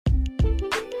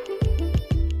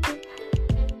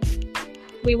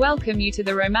We welcome you to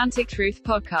the Romantic Truth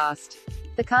Podcast.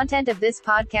 The content of this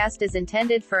podcast is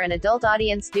intended for an adult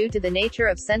audience due to the nature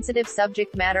of sensitive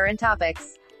subject matter and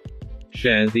topics.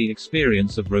 Share the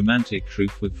experience of Romantic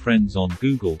Truth with friends on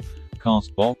Google,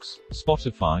 Castbox,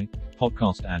 Spotify,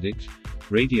 Podcast Addict,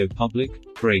 Radio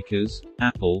Public, Breakers,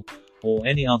 Apple, or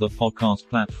any other podcast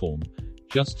platform.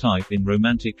 Just type in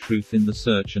Romantic Truth in the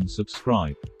search and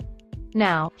subscribe.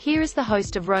 Now, here is the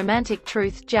host of Romantic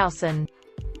Truth, Jowson.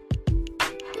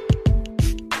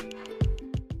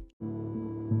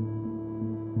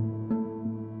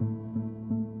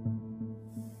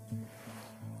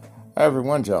 Hi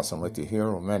everyone, Johnson with you here,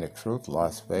 Romantic Truth,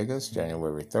 Las Vegas,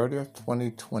 January 30th,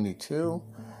 2022.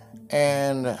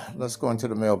 And let's go into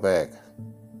the mailbag.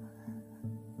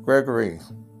 Gregory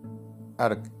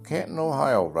out of Canton,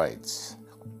 Ohio writes,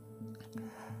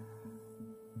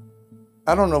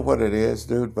 I don't know what it is,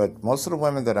 dude, but most of the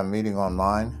women that I'm meeting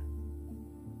online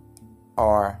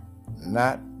are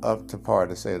not up to par,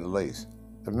 to say the least.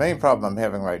 The main problem I'm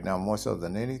having right now, more so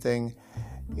than anything,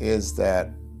 is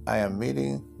that I am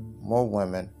meeting more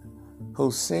women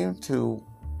who seem to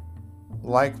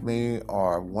like me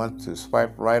or want to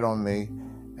swipe right on me,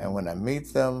 and when I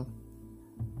meet them,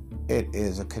 it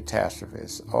is a catastrophe.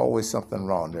 It's always something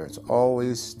wrong. There's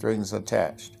always strings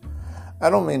attached. I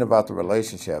don't mean about the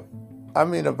relationship. I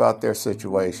mean about their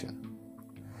situation.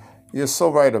 You're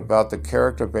so right about the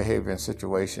character, behavior, and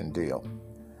situation deal.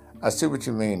 I see what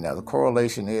you mean now. The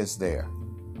correlation is there.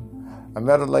 I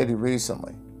met a lady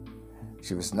recently.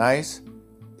 She was nice.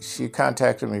 She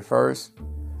contacted me first.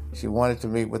 She wanted to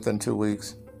meet within 2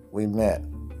 weeks. We met.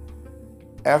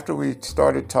 After we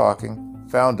started talking,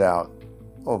 found out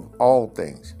of all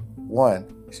things.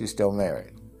 1, she's still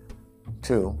married.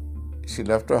 2, she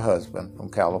left her husband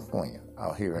from California,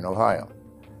 out here in Ohio.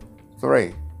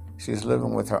 3, she's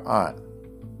living with her aunt.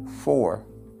 4,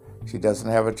 she doesn't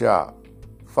have a job.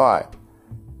 5,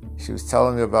 she was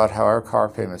telling me about how her car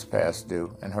payment's past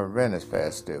due and her rent is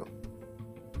past due.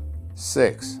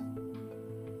 6,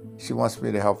 she wants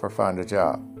me to help her find a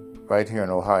job right here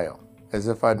in Ohio, as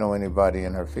if I know anybody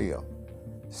in her field.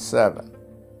 7,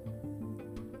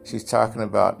 she's talking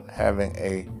about having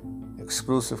a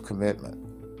exclusive commitment.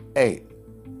 8,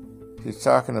 she's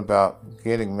talking about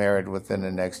getting married within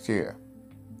the next year.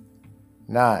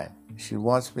 9, she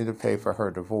wants me to pay for her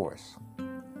divorce.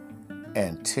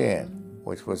 And 10,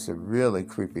 which was the really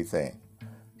creepy thing,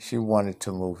 she wanted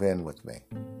to move in with me.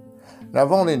 Now,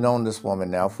 I've only known this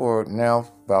woman now for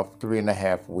about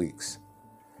 3.5 weeks.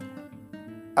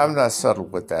 I'm not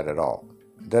settled with that at all.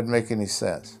 It doesn't make any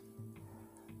sense.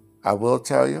 I will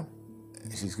tell you,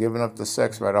 she's giving up the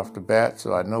sex right off the bat,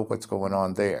 so I know what's going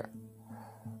on there.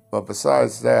 But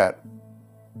besides that,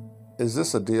 is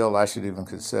this a deal I should even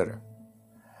consider?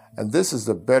 And this is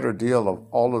the better deal of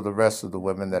all of the rest of the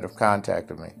women that have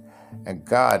contacted me. And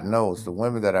God knows, the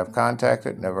women that I've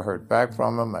contacted, never heard back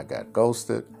from them. I got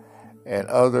ghosted. And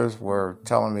others were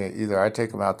telling me either I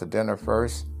take them out to dinner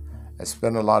first and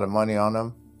spend a lot of money on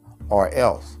them, or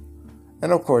else.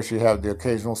 And of course, you have the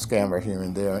occasional scammer here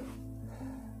and there.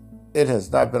 It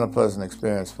has not been a pleasant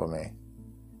experience for me.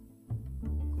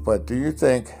 But do you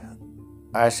think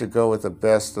I should go with the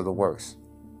best or the worst?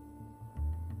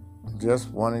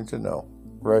 Just wanting to know.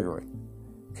 Gregory,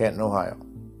 Canton, Ohio.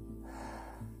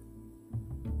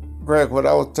 Greg, what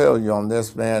I will tell you on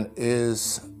this, man,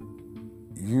 is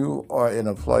you are in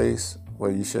a place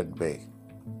where you shouldn't be.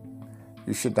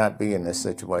 You should not be in this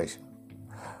situation.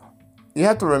 You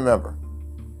have to remember,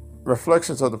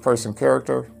 reflections of the person's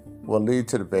character will lead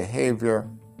to the behavior,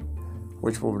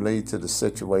 which will lead to the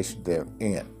situation they're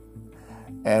in.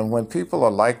 And when people are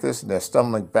like this and they're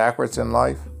stumbling backwards in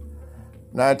life,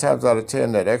 9 times out of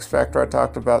 10, that X factor I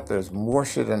talked about, there's more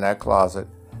shit in that closet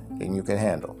than you can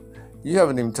handle. You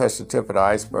haven't even touched the tip of the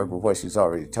iceberg with what she's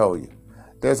already told you.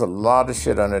 There's a lot of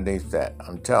shit underneath that,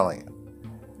 I'm telling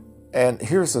you. And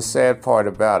here's the sad part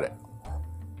about it.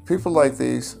 People like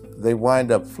these, they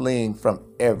wind up fleeing from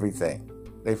everything.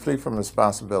 They flee from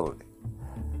responsibility.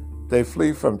 They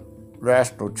flee from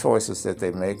rational choices that they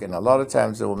make, and a lot of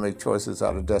times they will make choices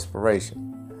out of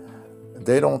desperation.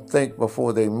 They don't think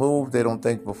before they move. They don't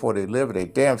think before they live. They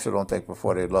damn sure don't think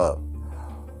before they love.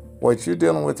 What you're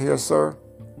dealing with here, sir,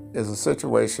 is a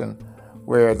situation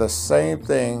where the same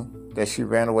thing that she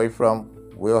ran away from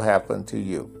will happen to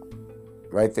you,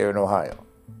 right there in Ohio.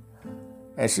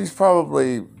 And she's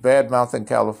probably bad-mouthing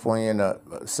California in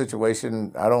a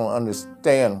situation. I don't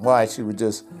understand why she would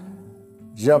just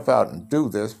jump out and do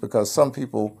this, because some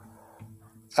people,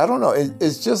 I don't know,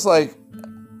 it's just like,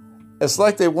 it's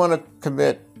like they want to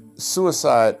commit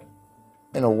suicide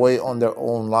in a way on their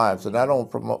own lives. And I don't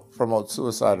promote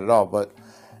suicide at all, but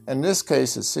In this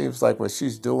case, it seems like what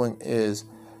she's doing is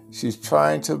she's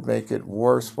trying to make it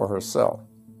worse for herself.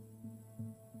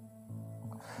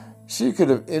 She could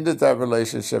have ended that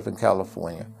relationship in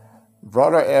California,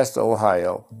 brought her ass to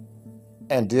Ohio,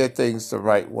 and did things the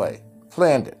right way.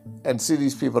 Planned it. And see,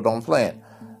 these people don't plan.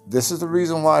 This is the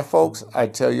reason why, folks, I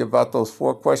tell you about those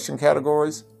 4 question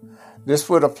categories. This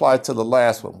would apply to the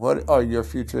last one. What are your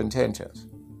future intentions?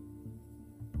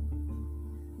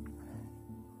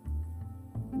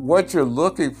 What you're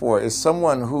looking for is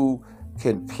someone who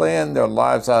can plan their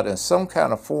lives out in some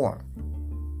kind of form.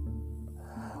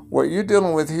 What you're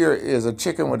dealing with here is a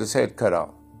chicken with his head cut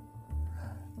off.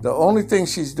 The only thing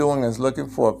she's doing is looking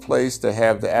for a place to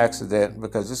have the accident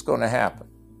because it's going to happen.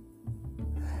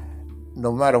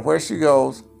 No matter where she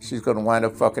goes, she's going to wind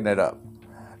up fucking it up.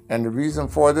 And the reason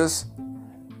for this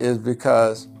is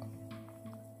because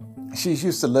she's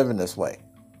used to living this way.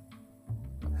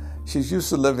 She's used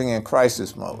to living in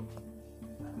crisis mode.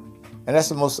 And that's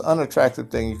the most unattractive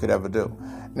thing you could ever do.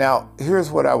 Now,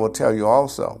 here's what I will tell you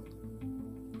also.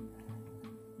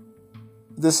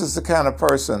 This is the kind of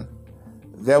person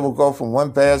that will go from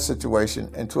one bad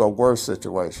situation into a worse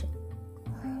situation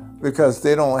because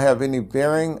they don't have any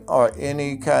bearing or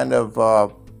any kind of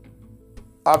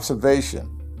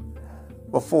observation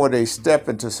before they step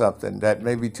into something that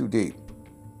may be too deep.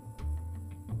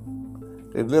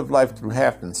 They live life through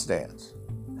happenstance.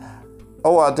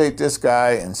 Oh, I'll date this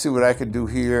guy and see what I can do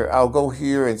here. I'll go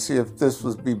here and see if this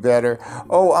would be better.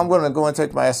 Oh, I'm going to go and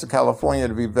take my ass to California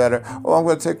to be better. Oh, I'm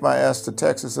going to take my ass to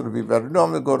Texas to be better. No,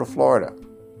 I'm going to go to Florida.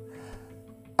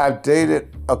 I've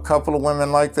dated a couple of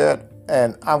women like that,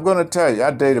 and I'm going to tell you, I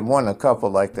dated more than a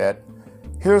couple like that.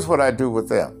 Here's what I do with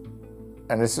them.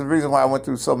 And it's the reason why I went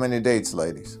through so many dates,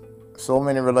 ladies, so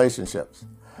many relationships.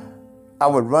 I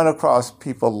would run across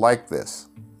people like this.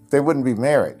 They wouldn't be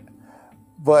married,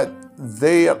 but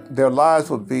their lives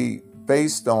would be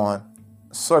based on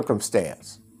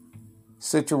circumstance,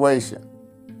 situation.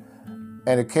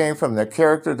 And it came from their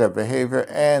character, their behavior,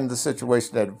 and the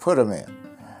situation that it put them in.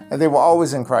 And they were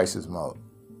always in crisis mode.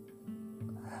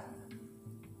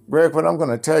 Greg, what I'm going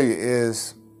to tell you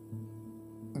is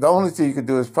the only thing you could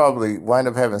do is probably wind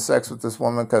up having sex with this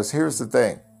woman, because here's the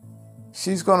thing.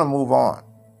 She's going to move on.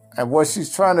 And what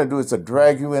she's trying to do is to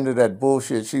drag you into that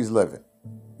bullshit she's living.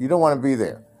 You don't want to be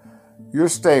there. You're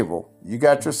stable. You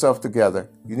got yourself together.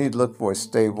 You need to look for a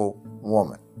stable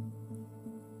woman.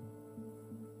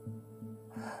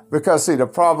 Because, see, the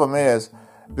problem is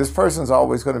this person's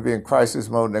always going to be in crisis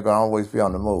mode and they're going to always be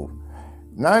on the move.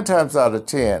 9 times out of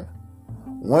 10,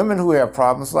 women who have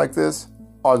problems like this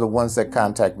are the ones that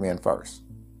contact men first.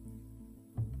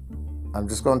 I'm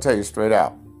just going to tell you straight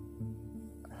out.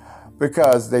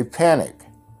 Because they panic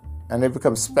and they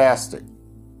become spastic.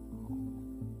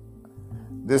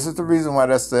 This is the reason why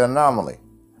that's the anomaly.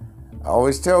 I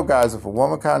always tell guys, if a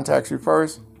woman contacts you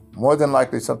first, more than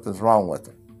likely something's wrong with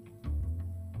her.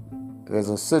 There's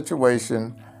a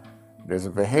situation, there's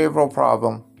a behavioral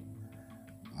problem,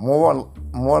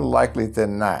 more likely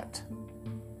than not.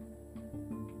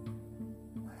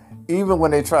 Even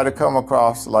when they try to come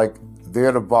across like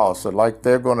they're the boss or like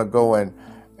they're going to go in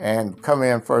and come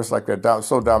in first like they're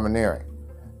so domineering,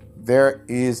 there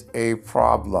is a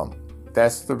problem.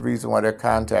 That's the reason why they're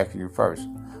contacting you first.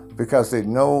 Because they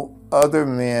know other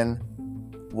men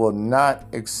will not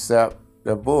accept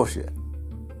their bullshit.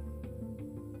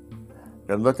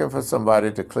 They're looking for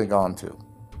somebody to cling on to.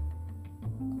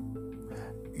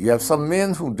 You have some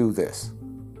men who do this.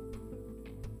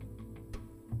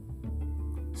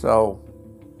 So,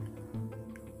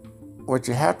 what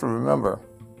you have to remember,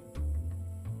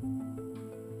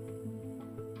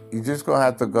 you're just going to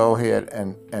have to go ahead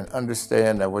and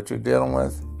understand that what you're dealing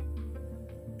with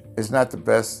is not the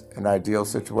best and ideal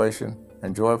situation.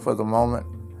 Enjoy it for the moment.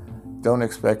 Don't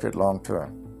expect it long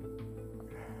term.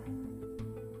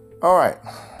 All right.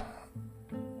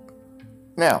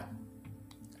 Now,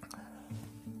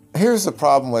 here's the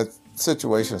problem with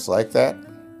situations like that.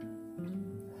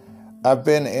 I've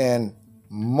been in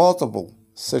multiple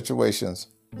situations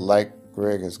like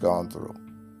Greg has gone through.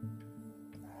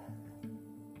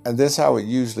 And this is how it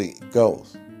usually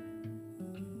goes.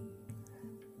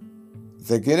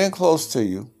 They get in close to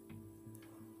you.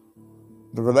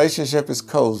 The relationship is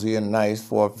cozy and nice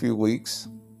for a few weeks.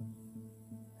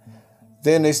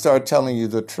 Then they start telling you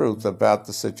the truth about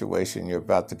the situation you're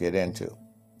about to get into.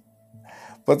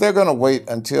 But they're going to wait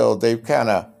until they've kind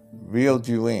of reeled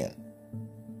you in.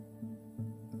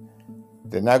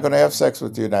 They're not going to have sex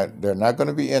with you. They're not going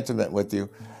to be intimate with you.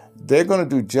 They're going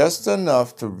to do just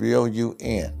enough to reel you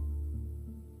in.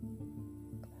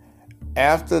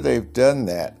 After they've done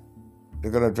that,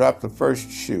 They're going to drop the first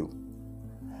shoe.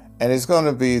 And it's going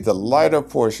to be the lighter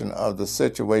portion of the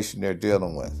situation they're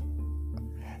dealing with,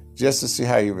 just to see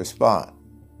how you respond.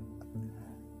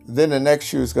 Then the next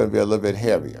shoe is going to be a little bit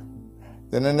heavier.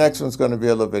 Then the next one's going to be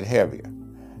a little bit heavier.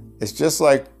 It's just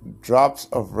like drops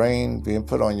of rain being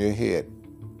put on your head.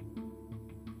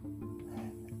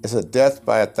 It's a death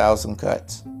by 1,000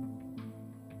 cuts.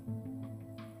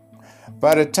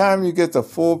 By the time you get the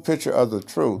full picture of the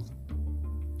truth,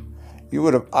 you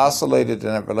would have oscillated in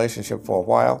that relationship for a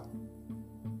while,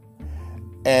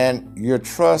 and your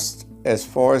trust as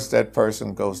far as that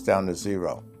person goes down to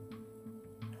zero.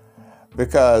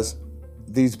 Because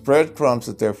these breadcrumbs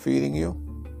that they're feeding you,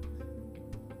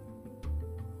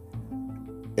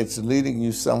 it's leading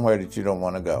you somewhere that you don't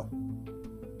want to go.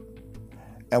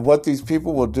 And what these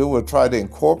people will do will try to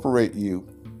incorporate you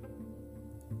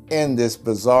in this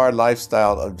bizarre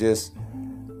lifestyle of just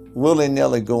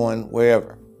willy-nilly going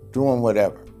wherever, doing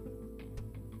whatever.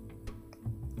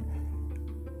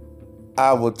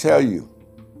 I will tell you,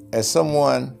 as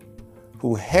someone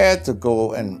who had to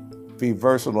go and be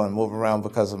versatile and move around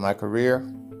because of my career,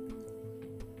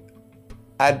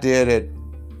 I did it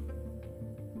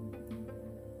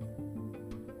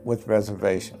with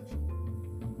reservations.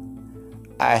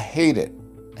 I hated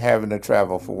having to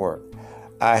travel for work.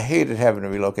 I hated having to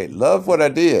relocate. Loved what I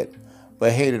did,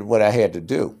 but hated what I had to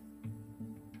do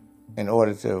in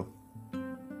order to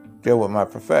deal with my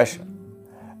profession.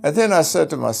 And then I said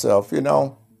to myself,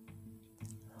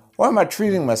 why am I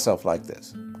treating myself like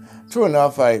this? True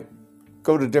enough, I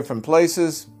go to different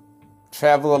places,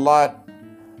 travel a lot,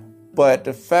 but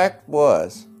the fact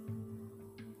was,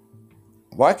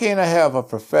 why can't I have a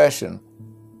profession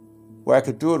where I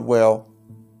could do it well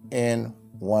in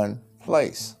one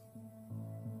place?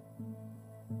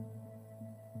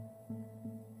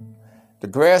 The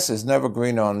grass is never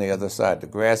greener on the other side. The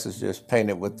grass is just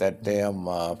painted with that damn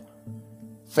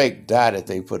fake dye that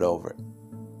they put over it.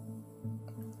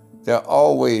 There are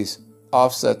always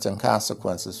offsets and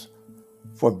consequences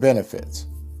for benefits.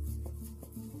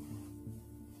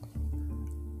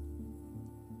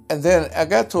 And then I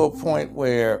got to a point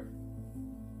where,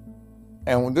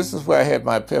 and this is where I had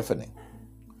my epiphany.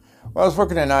 When I was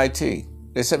working in IT,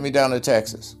 they sent me down to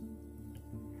Texas.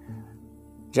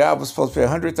 Job was supposed to be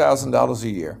 $100,000 a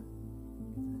year.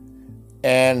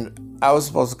 And I was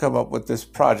supposed to come up with this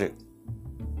project.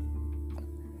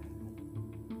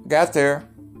 Got there,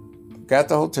 got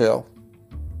the hotel,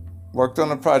 worked on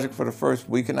the project for the first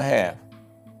week and a half.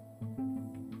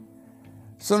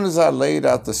 As soon as I laid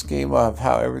out the schema of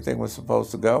how everything was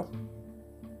supposed to go,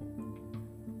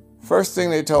 first thing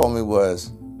they told me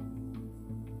was,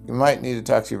 you might need to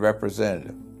talk to your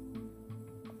representative.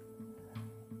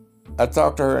 I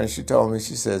talked to her and she told me,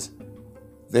 she says,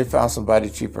 they found somebody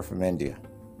cheaper from India.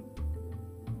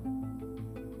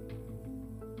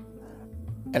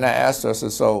 And I asked her, I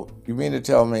said, so you mean to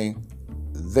tell me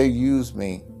they used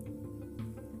me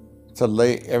to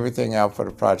lay everything out for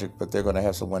the project, but they're going to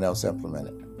have someone else implement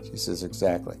it? She says,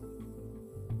 exactly.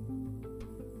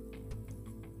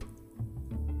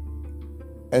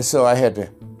 And so I had to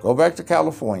go back to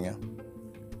California,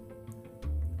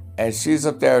 and she's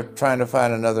up there trying to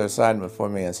find another assignment for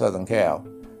me in Southern Cal.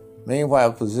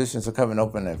 Meanwhile, positions are coming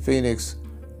open in Phoenix,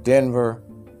 Denver.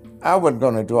 I wasn't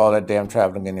going to do all that damn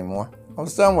traveling anymore. I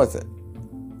was done with it.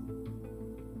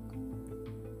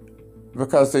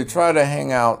 Because they try to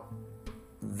hang out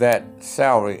that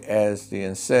salary as the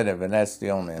incentive, and that's the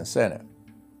only incentive.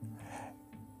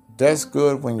 That's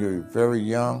good when you're very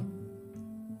young.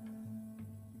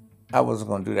 I wasn't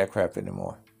going to do that crap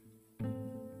anymore.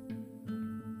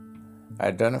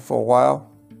 I'd done it for a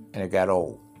while, and it got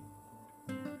old.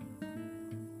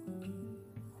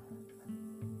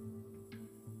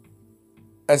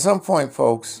 At some point,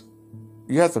 folks,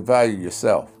 you have to value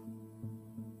yourself.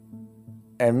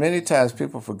 And many times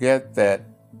people forget that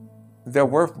they're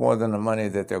worth more than the money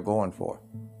that they're going for.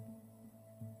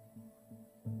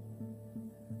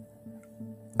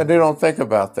 And they don't think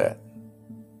about that.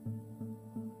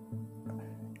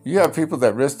 You have people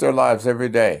that risk their lives every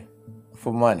day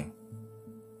for money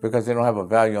because they don't have a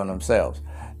value on themselves.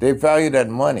 They value that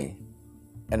money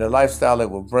and the lifestyle it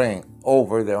will bring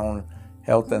over their own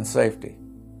health and safety.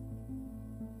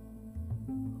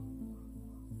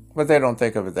 But they don't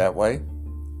think of it that way.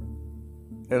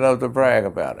 They love to brag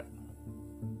about it.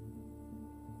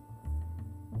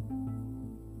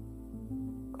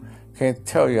 Can't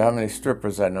tell you how many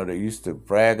strippers I know that used to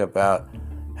brag about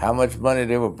how much money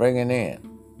they were bringing in.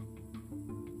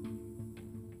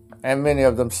 And many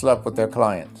of them slept with their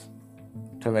clients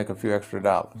to make a few extra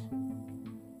dollars.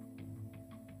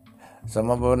 Some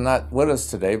of them are not with us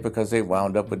today because they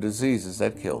wound up with diseases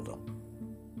that killed them.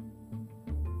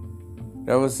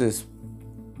 There was this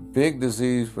big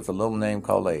disease with a little name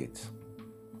called AIDS.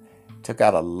 Took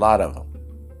out a lot of them.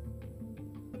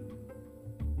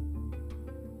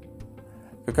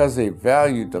 Because they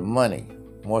valued the money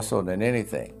more so than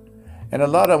anything. And a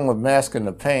lot of them were masking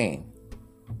the pain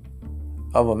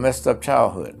of a messed up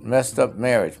childhood, messed up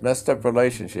marriage, messed up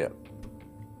relationship.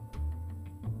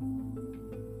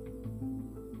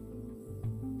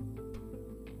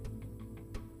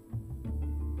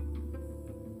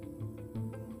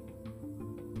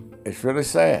 It's really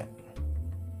sad.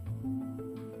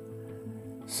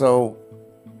 So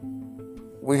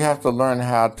we have to learn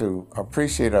how to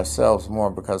appreciate ourselves more,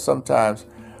 because sometimes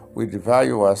we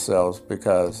devalue ourselves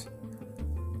because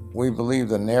we believe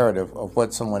the narrative of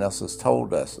what someone else has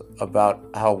told us about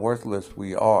how worthless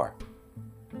we are.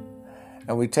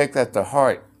 And we take that to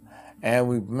heart and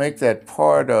we make that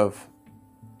part of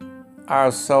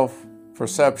our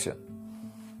self-perception.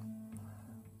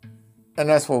 And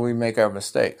that's where we make our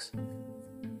mistakes.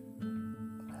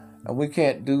 And we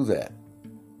can't do that.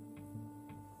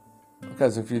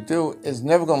 Because if you do, it's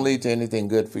never going to lead to anything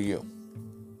good for you.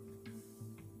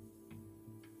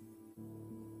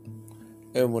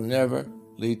 It will never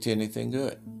lead to anything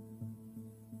good.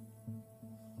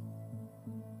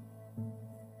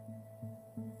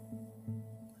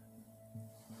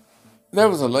 There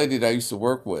was a lady that I used to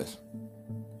work with.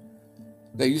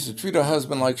 They used to treat her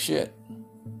husband like shit.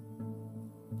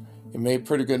 He made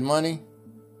pretty good money.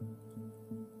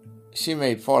 She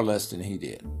made far less than he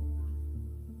did.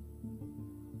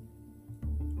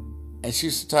 And she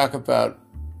used to talk about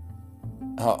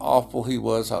how awful he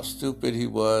was, how stupid he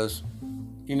was,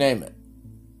 you name it.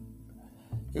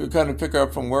 He would come to pick her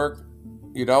up from work.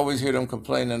 You'd always hear them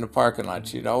complaining in the parking lot.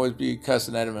 She'd always be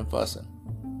cussing at him and fussing.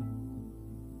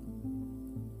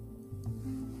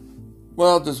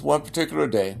 Well, this one particular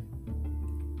day,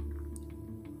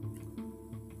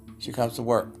 she comes to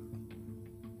work.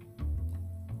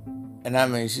 And I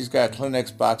mean, she's got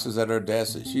Kleenex boxes at her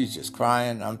desk and she's just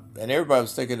crying. And everybody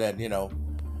was thinking that,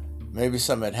 maybe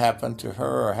something had happened to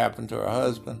her or happened to her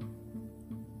husband.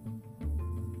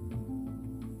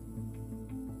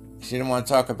 She didn't want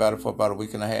to talk about it for about a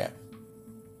week and a half.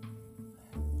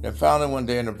 Then finally one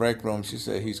day in the break room, she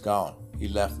said, "He's gone. He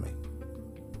left me."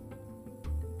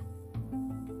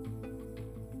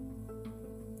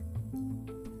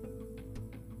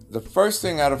 The first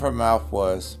thing out of her mouth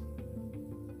was,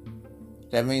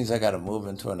 "That means I got to move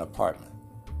into an apartment.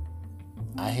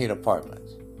 I hate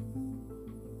apartments."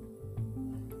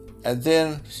 And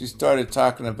then she started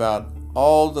talking about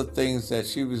all the things that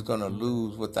she was going to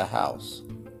lose with the house.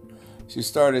 She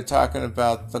started talking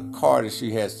about the car that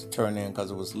she has to turn in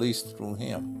because it was leased through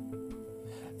him.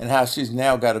 And how she's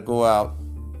now got to go out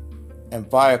and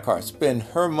buy a car, spend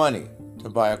her money to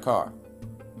buy a car.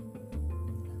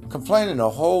 Complaining the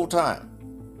whole time.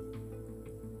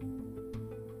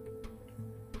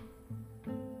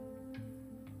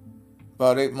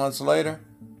 About 8 months later,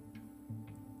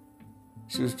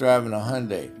 she was driving a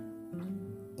Hyundai.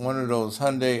 One of those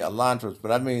Hyundai Elantras,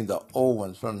 but I mean the old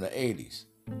ones from the 80s,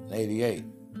 88.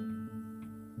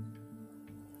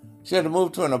 She had to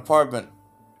move to an apartment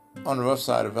on the rough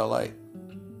side of LA.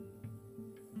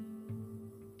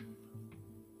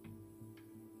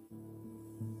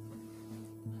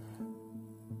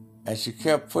 And she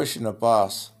kept pushing the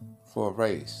boss for a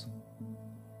raise.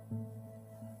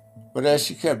 But as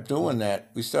she kept doing that,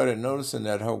 we started noticing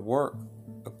that her work,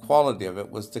 the quality of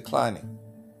it, was declining.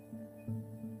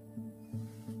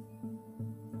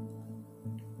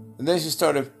 And then she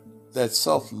started that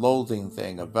self-loathing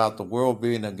thing about the world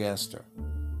being against her.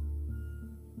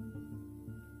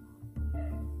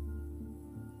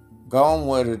 Gone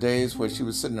were the days where she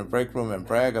would sit in the break room and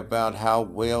brag about how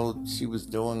well she was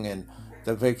doing and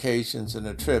the vacations and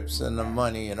the trips and the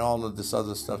money and all of this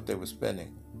other stuff they were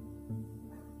spending.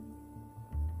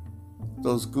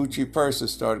 Those Gucci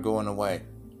purses started going away.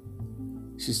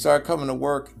 She started coming to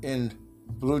work in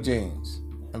blue jeans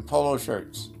and polo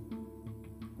shirts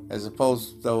as opposed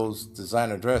to those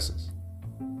designer dresses.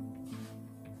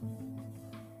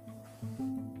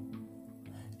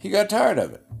 He got tired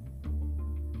of it.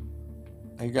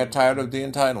 He got tired of the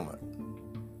entitlement.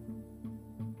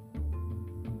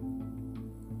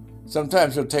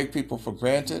 Sometimes you'll take people for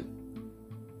granted,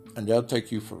 and they'll take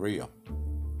you for real.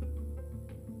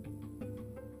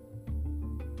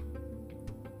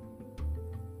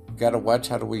 You gotta watch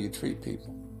how the way you treat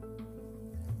people.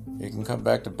 It can come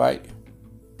back to bite you.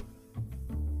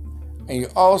 And you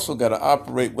also gotta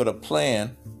operate with a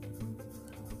plan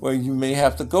where you may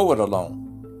have to go it alone.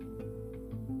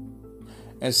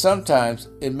 And sometimes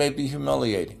it may be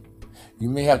humiliating. You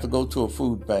may have to go to a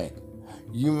food bank.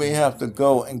 You may have to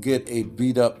go and get a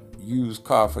beat up used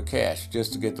car for cash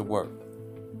just to get to work.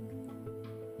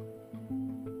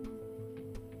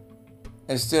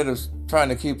 Instead of trying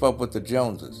to keep up with the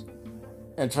Joneses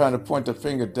and trying to point the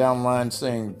finger down the line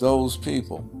saying those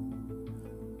people,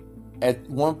 at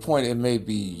one point it may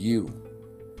be you.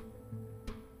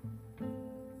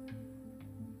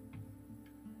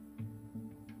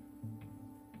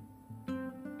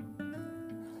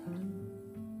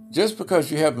 Just because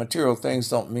you have material things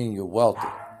don't mean you're wealthy.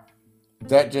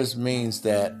 That just means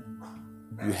that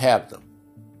you have them.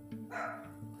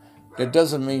 That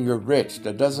doesn't mean you're rich.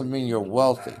 That doesn't mean you're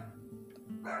wealthy.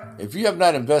 If you have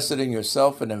not invested in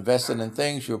yourself and invested in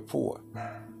things, you're poor.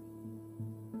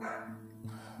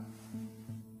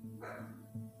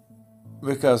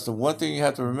 Because the one thing you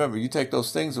have to remember, you take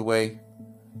those things away,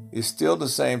 you're still the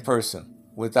same person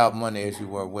without money as you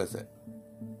were with it.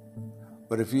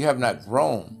 But if you have not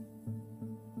grown,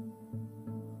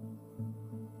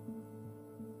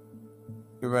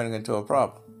 you're running into a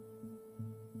problem.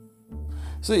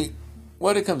 See,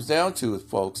 what it comes down to,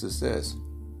 folks, is this.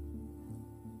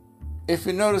 If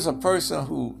you notice a person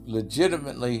who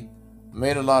legitimately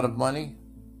made a lot of money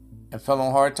and fell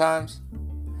on hard times,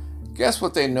 guess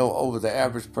what they know over the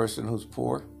average person who's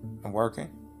poor and working?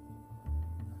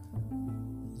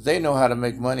 They know how to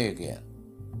make money again.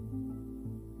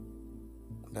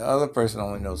 The other person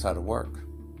only knows how to work.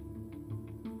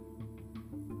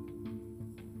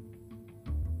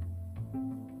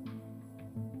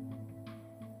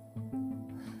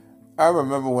 I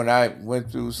remember when I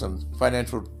went through some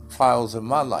financial trials in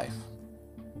my life.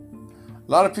 A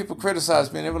lot of people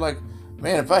criticized me and they were like,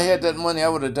 man, if I had that money, I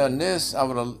would have done this. I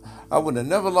would have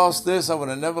never lost this. I would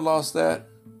have never lost that.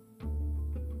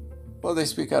 Well, they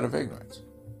speak out of ignorance.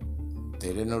 They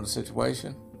didn't know the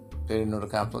situation. They didn't know the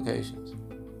complications.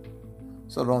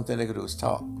 So the only thing they could do is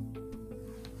talk.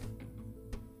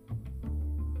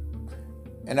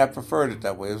 And I preferred it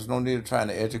that way. There was no need of trying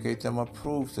to educate them or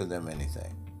prove to them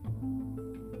anything.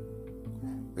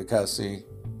 Because, see,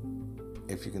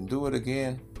 if you can do it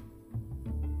again,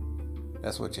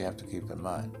 that's what you have to keep in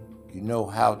mind. You know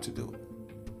how to do it.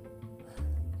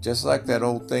 Just like that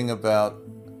old thing about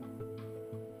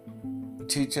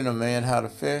teaching a man how to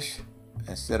fish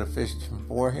instead of fishing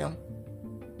for him.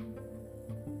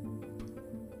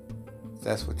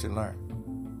 That's what you learn.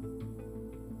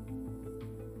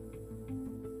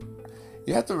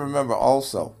 You have to remember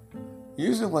also,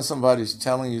 usually when somebody's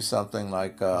telling you something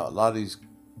like a lot of these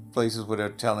places where they're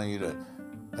telling you to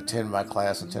attend my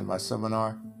class, attend my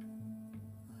seminar,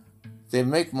 they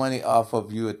make money off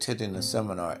of you attending the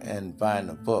seminar and buying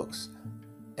the books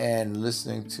and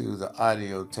listening to the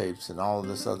audio tapes and all of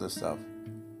this other stuff.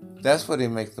 That's where they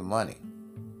make the money.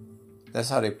 That's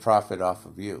how they profit off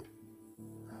of you,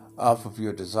 off of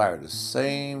your desire. The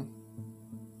same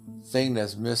thing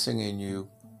that's missing in you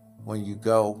when you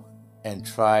go and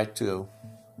try to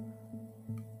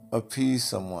appease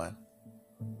someone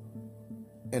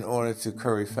in order to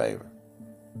curry favor.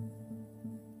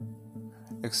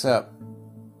 Except,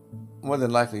 more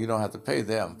than likely, you don't have to pay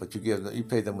them, but you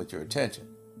pay them with your attention.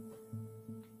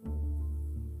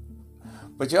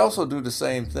 But you also do the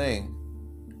same thing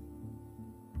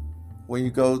when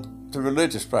you go to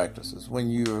religious practices, when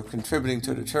you're contributing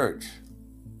to the church.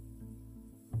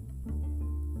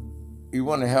 You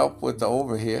want to help with the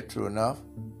overhead, true enough,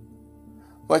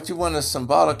 but you want to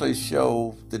symbolically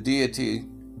show the deity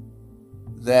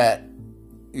that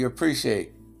you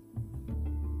appreciate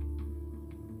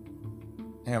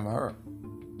him or her.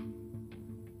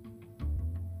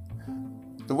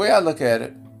 The way I look at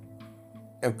it,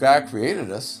 if God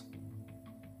created us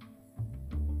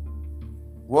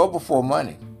well before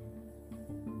money,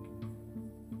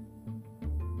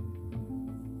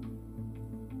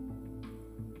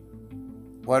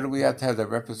 why do we have to have that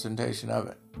representation of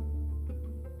it?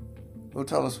 Who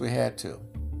told us we had to?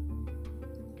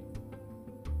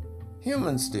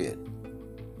 Humans did.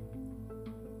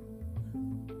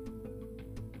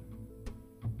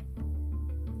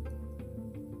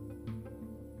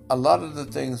 A lot of the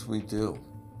things we do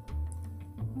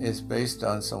is based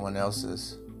on someone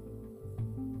else's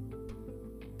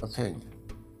opinion.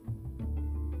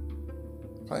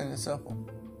 Plain and simple.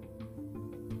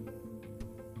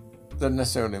 Doesn't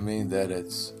necessarily mean that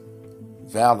it's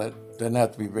valid. Doesn't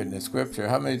have to be written in scripture.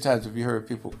 How many times have you heard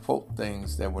people quote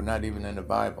things that were not even in the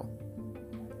Bible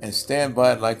and stand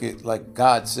by it like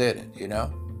God said it, you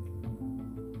know?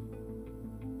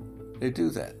 They do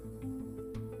that.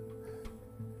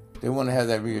 They want to have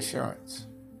that reassurance.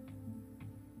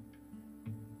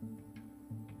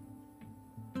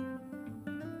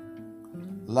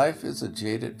 Life is a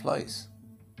jaded place.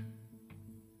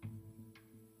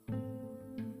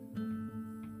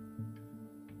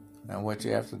 And what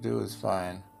you have to do is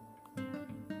find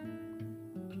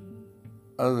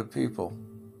other people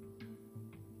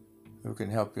who can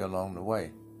help you along the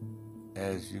way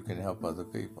as you can help other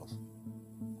people.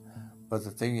 But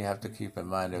the thing you have to keep in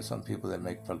mind, there's some people that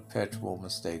make perpetual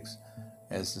mistakes,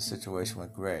 as the situation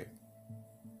with Greg.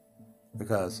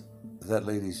 Because that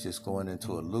lady's just going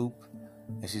into a loop,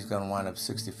 and she's going to wind up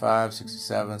 65,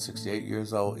 67, 68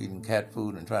 years old, eating cat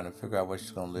food and trying to figure out where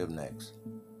she's going to live next.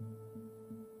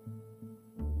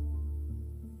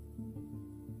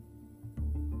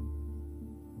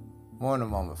 More in a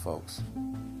moment, folks.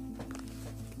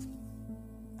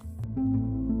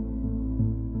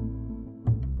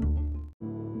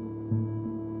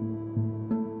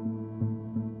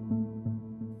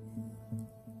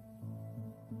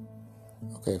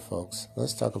 Okay, folks,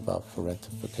 let's talk about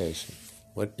parentification.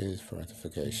 What is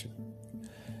parentification?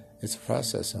 It's a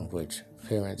process in which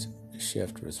parents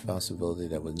shift responsibility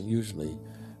that would usually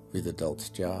be the adult's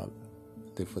job.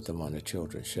 They put them on the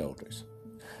children's shoulders.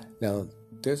 Now,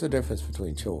 there's a difference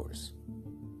between chores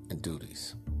and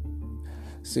duties.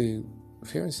 See,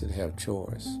 parents that have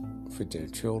chores for their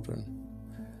children,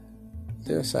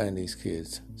 they're assigning these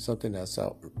kids something that's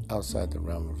outside the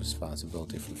realm of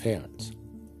responsibility for parents.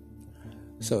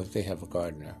 So if they have a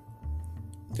gardener,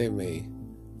 they may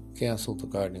cancel the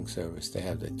gardening service to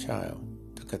have their child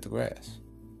to cut the grass.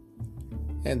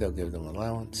 And they'll give them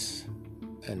allowance,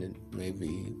 and it may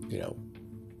be,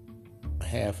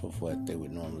 half of what they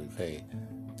would normally pay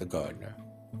the gardener.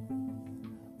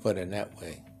 But in that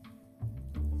way,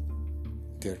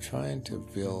 they're trying to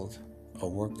build a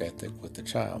work ethic with the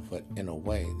child, but in a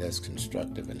way that's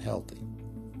constructive and healthy.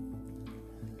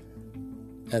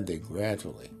 And they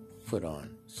gradually put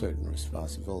on certain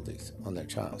responsibilities on their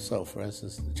child. So, for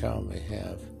instance, the child may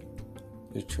have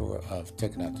the chore of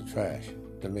taking out the trash,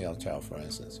 the male child, for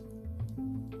instance,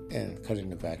 and cutting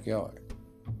the backyard.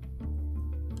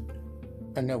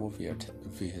 And that will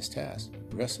be his task.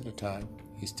 The rest of the time,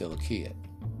 he's still a kid.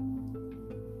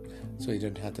 So he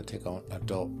doesn't have to take on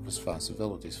adult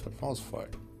responsibilities for the most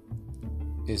part.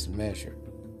 It's measured.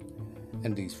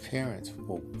 And these parents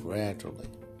will gradually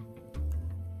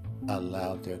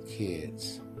allow their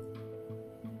kids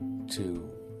to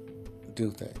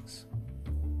do things.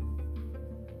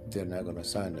 They're not going to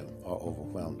assign them or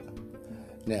overwhelm them.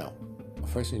 Now, a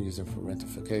person using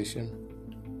parentification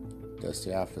does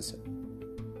the opposite.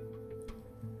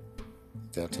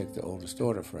 They'll take the oldest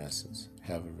daughter, for instance,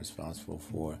 have her responsible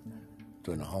for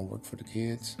doing the homework for the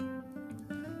kids,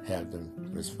 have them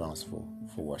responsible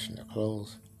for washing their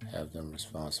clothes, have them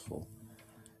responsible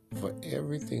for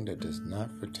everything that does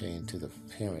not pertain to the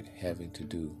parent having to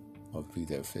do or be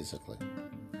there physically.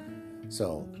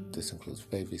 So this includes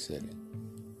babysitting.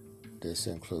 This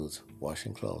includes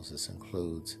washing clothes. This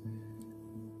includes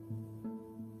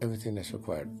everything that's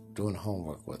required, doing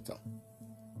homework with them,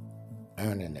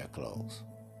 ironing their clothes.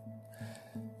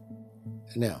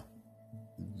 Now,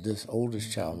 this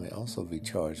oldest child may also be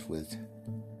charged with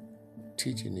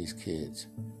teaching these kids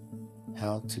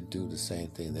how to do the same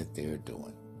thing that they're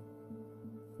doing.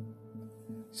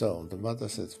 So the mother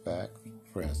sits back,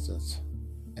 for instance,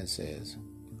 and says,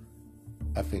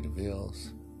 I pay the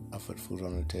bills, I put food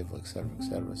on the table, etc.,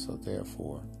 etc., so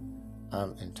therefore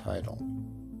I'm entitled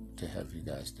to have you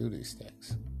guys do these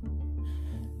things.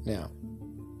 Now,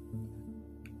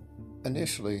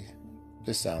 initially,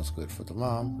 this sounds good for the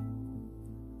mom.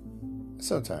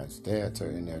 Sometimes dads are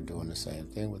in there doing the same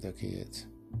thing with their kids.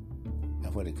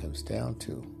 And what it comes down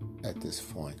to at this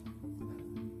point,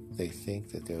 they think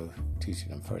that they're teaching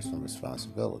them personal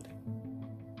responsibility.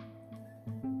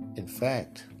 In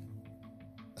fact,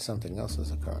 something else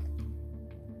is occurring.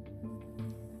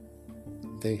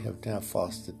 They have now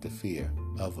fostered the fear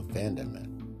of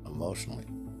abandonment emotionally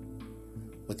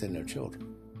within their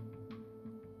children.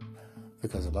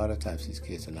 Because a lot of times these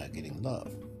kids are not getting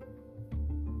love.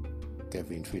 They're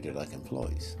being treated like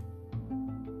employees.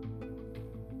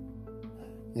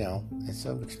 Now, in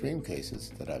some extreme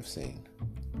cases that I've seen,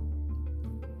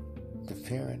 the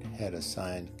parent had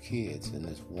assigned kids in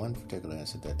this one particular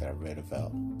incident that I read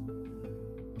about.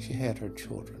 She had her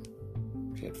children.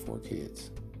 She had 4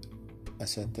 kids. I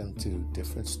sent them to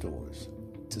different stores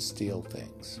to steal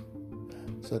things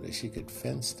so that she could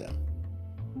fence them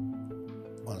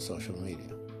on social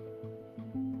media.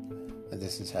 And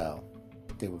this is how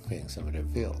they were paying some of their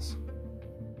bills.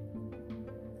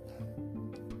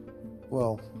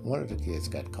 Well, one of the kids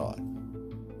got caught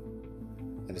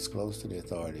and disclosed to the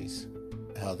authorities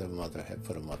how their mother had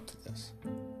put them up to this.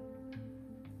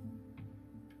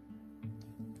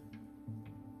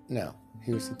 Now,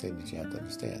 here's the thing that you have to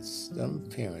understand. Some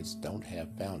parents don't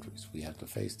have boundaries. We have to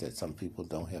face that. Some people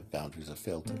don't have boundaries or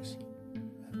filters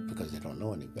because they don't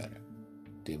know any better.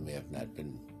 They may have not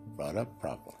been brought up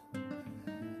properly.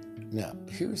 Now,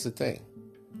 here's the thing.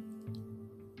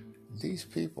 These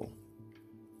people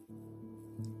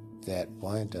that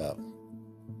wind up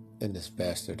in this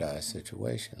bastardized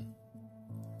situation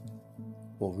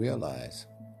will realize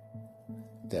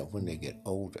that when they get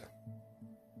older,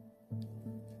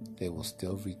 they will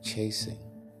still be chasing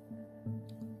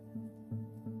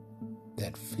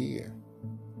that fear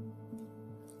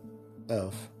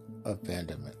of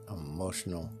abandonment,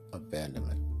 emotional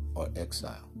abandonment, or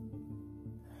exile.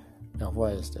 Now, why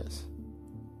is this?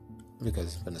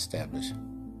 Because it's been established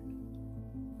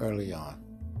early on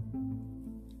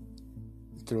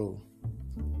through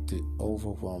the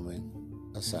overwhelming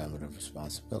assignment of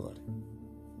responsibility.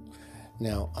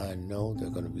 Now, I know there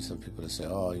are going to be some people that say,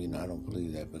 oh, I don't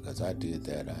believe that because I did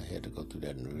that. I had to go through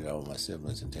that and read all my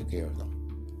siblings and take care of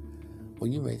them. Well,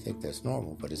 you may think that's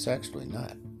normal, but it's actually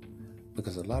not,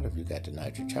 because a lot of you got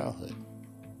denied your childhood.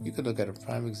 You could look at a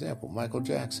prime example, Michael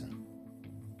Jackson.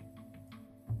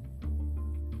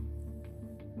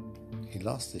 He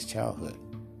lost his childhood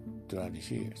throughout his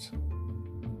years.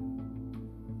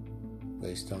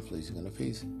 Based on pleasing in a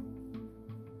piece.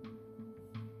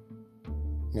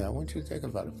 Now, I want you to think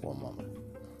about it for a moment.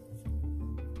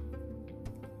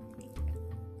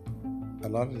 A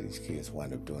lot of these kids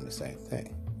wind up doing the same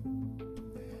thing.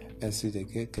 And see, they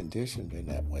get conditioned in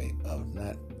that way of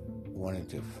not wanting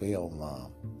to fail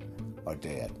mom or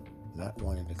dad, not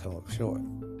wanting to come up short,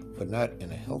 but not in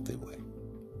a healthy way,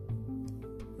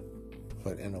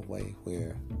 but in a way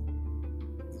where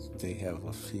they have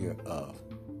a fear of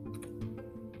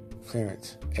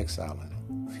parents exiling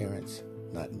them, parents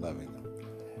not loving them.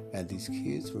 And these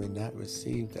kids may not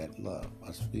receive that love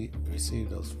or receive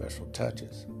those special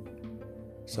touches.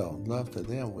 So love to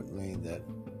them would mean that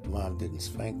mom didn't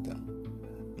spank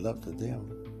them. Love to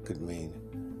them could mean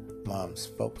mom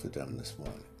spoke to them this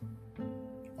morning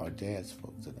or dad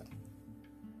spoke to them.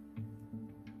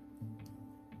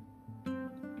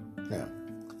 Now,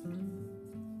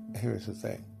 here's the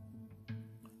thing.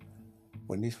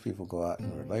 When these people go out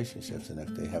in relationships and if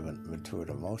they haven't matured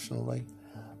emotionally,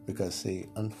 because see,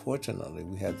 unfortunately,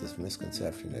 we have this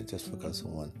misconception that just because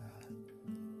someone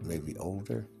may be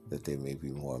older, that they may be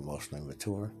more emotionally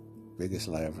mature. Biggest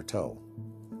lie ever told.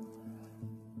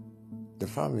 The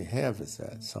problem we have is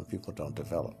that some people don't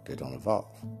develop, they don't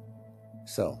evolve.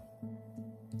 So,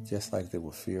 just like they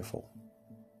were fearful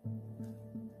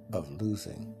of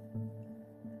losing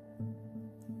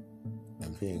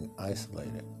and being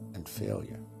isolated and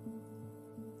failure,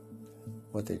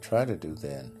 what they try to do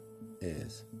then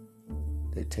is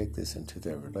they take this into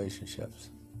their relationships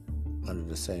under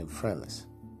the same premise.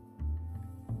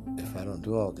 If I don't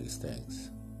do all these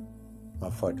things, my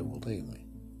partner will leave me.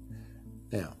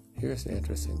 Now, here's the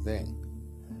interesting thing.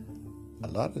 A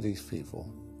lot of these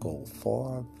people go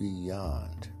far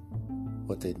beyond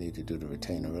what they need to do to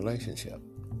retain a relationship.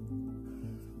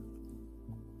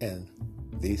 And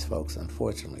these folks,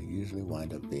 unfortunately, usually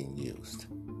wind up being used.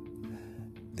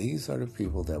 These are the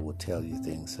people that will tell you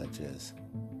things such as,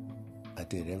 I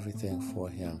did everything for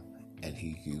him and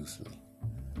he used me.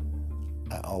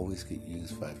 I always get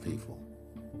used by people.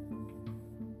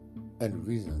 And the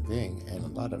reason being, and a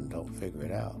lot of them don't figure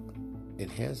it out,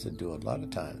 it has to do a lot of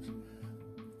times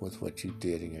with what you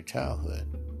did in your childhood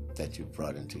that you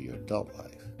brought into your adult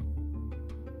life.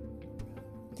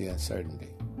 The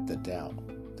uncertainty, the doubt,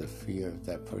 the fear of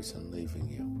that person leaving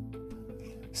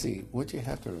you. See, what you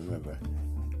have to remember,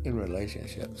 in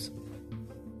relationships,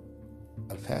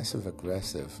 a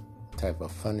passive-aggressive type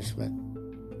of punishment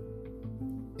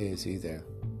is either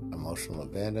emotional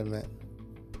abandonment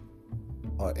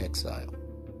or exile.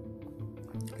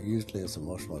 Usually it's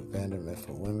emotional abandonment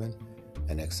for women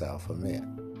and exile for men.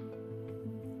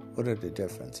 What are the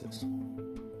differences?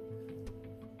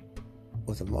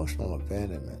 With emotional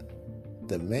abandonment,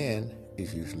 the man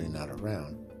is usually not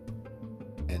around,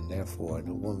 and therefore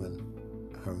the woman,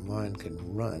 her mind can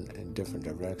run in different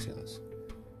directions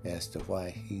as to why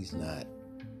he's not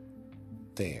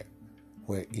there.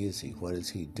 Where is he? What is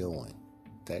he doing?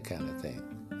 That kind of thing.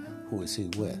 Who is he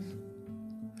with?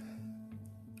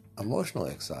 Emotional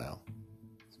exile,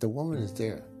 the woman is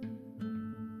there,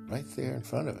 right there in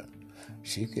front of him.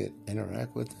 She could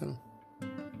interact with him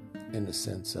in the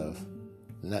sense of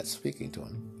not speaking to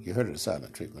him. You heard of the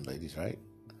silent treatment, ladies, right?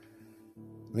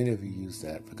 Many of you use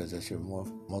that because that's your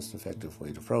most effective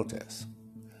way to protest.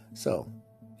 So,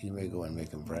 you may go and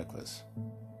make him breakfast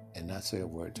and not say a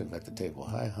word to him at the table.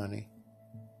 Hi, honey.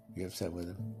 You're upset with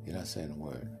him, you're not saying a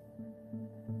word.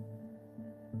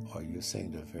 Or you're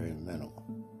saying they're very minimal.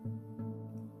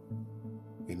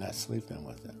 You're not sleeping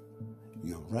with him.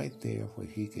 You're right there where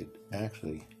he could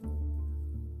actually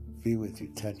be with you,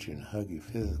 touch you, and hug you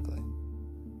physically.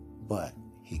 But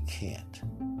he can't,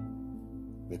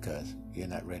 because you're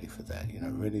not ready for that. You're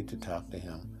not ready to talk to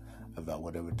him about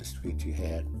whatever dispute you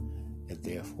had, and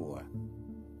therefore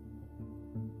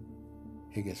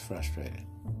he gets frustrated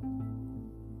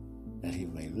and he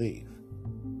may leave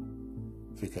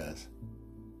because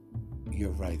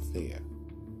you're right there,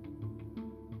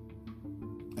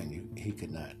 and he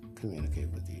could not communicate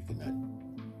with you. He could not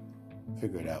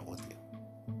figure it out with you.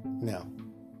 Now,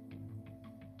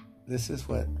 this is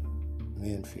what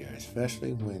men fear,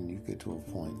 especially when you get to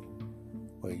a point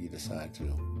where you decide to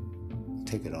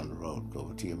take it on the road,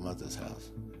 go to your mother's house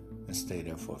and stay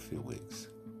there for a few weeks.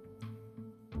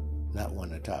 Not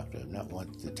wanting to talk to him, not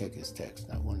wanting to take his text,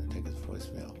 not wanting to take his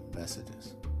voicemail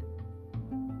messages.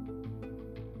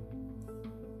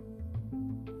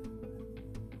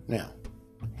 Now,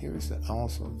 here is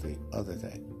also the other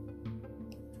thing.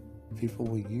 People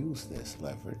will use this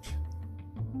leverage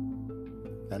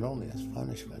not only as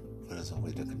punishment, but as a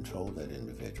way to control that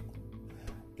individual.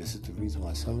 This is the reason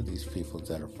why some of these people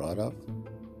that are brought up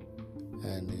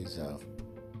in these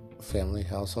family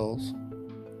households,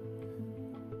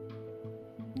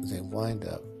 they wind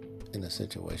up in a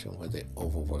situation where they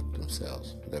overwork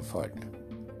themselves with their partner.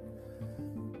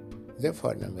 Their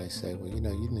partner may say, well, you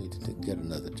need to get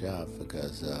another job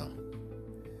because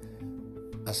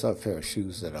I saw a pair of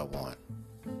shoes that I want.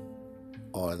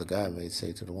 Or the guy may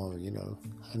say to the woman,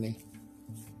 honey,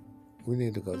 we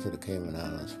need to go to the Cayman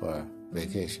Islands for our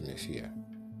vacation this year.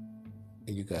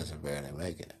 And you guys are barely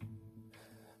making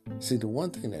it. See, the one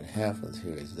thing that happens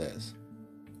here is this.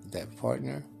 That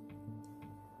partner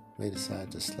may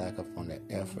decide to slack up on their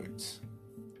efforts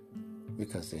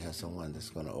because they have someone that's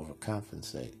going to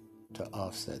overcompensate to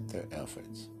offset their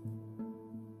efforts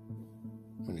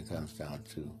when it comes down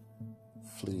to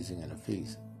fleecing and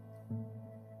appeasing.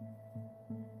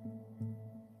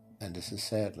 And this is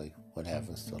sadly what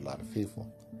happens to a lot of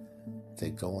people.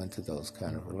 They go into those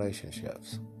kind of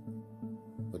relationships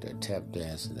with their tap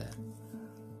dancing and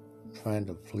trying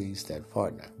to please that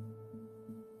partner.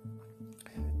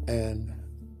 And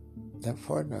that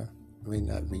partner may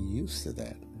not be used to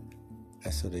that.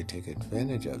 And so they take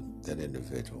advantage of that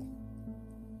individual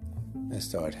and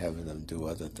start having them do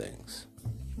other things.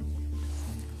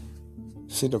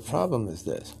 See, the problem is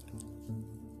this.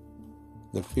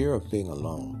 The fear of being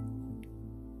alone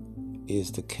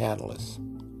is the catalyst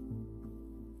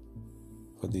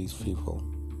for these people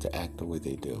to act the way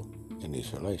they do in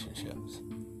these relationships.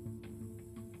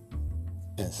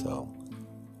 And so,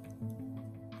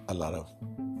 a lot of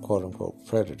quote-unquote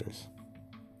predators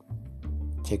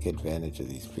take advantage of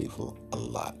these people a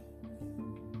lot.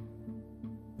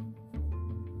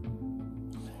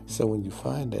 So when you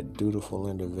find that dutiful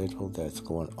individual that's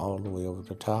going all the way over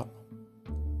the top,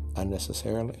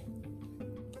 unnecessarily,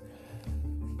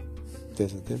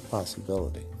 there's a good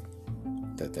possibility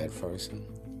that that person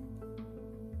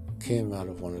came out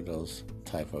of one of those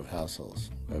type of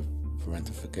households where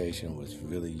parentification was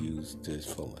really used to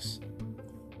its fullest.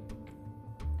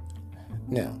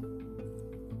 Now,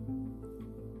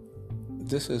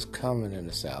 this is common in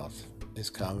the South. It's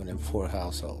common in poor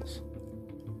households.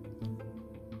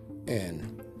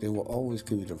 And they will always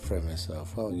give you the premise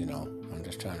of, I'm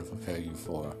just trying to prepare you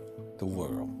for the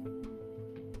world.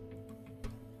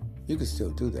 You can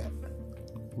still do that,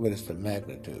 but it's the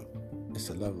magnitude. It's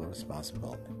the level of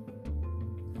responsibility.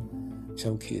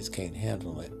 Some kids can't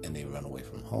handle it and they run away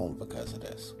from home because of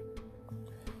this.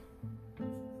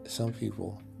 Some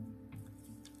people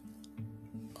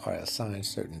are assigned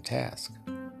certain tasks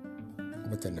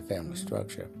within the family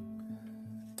structure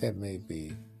that may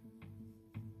be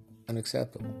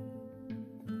unacceptable.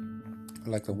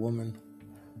 Like the woman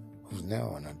who's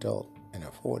now an adult in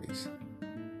her 40s,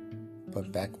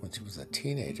 but back when she was a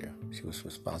teenager, she was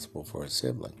responsible for her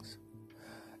siblings.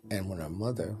 And when her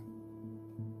mother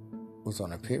was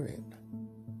on her period,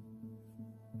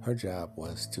 her job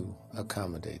was to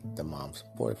accommodate the mom's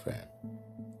boyfriend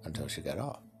until she got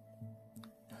off.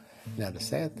 Now, the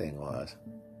sad thing was,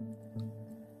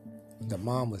 the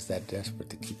mom was that desperate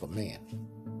to keep a man.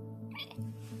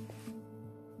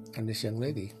 And this young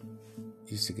lady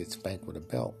used to get spanked with a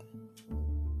belt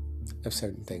if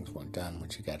certain things weren't done when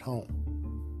she got home.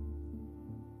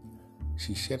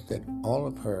 She shifted all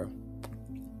of her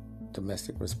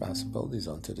domestic responsibilities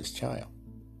onto this child.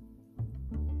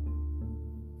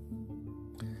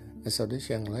 And so this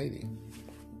young lady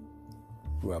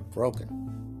grew up broken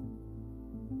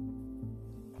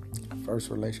first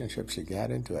relationship she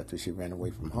got into after she ran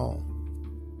away from home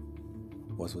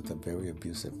was with a very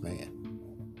abusive man.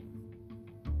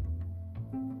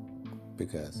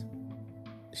 Because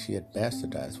she had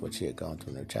bastardized what she had gone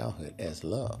through in her childhood as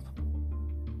love.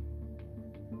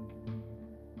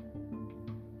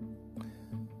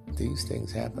 These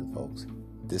things happen, folks.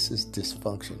 This is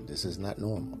dysfunction. This is not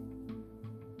normal.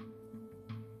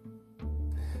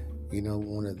 You know,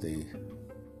 one of the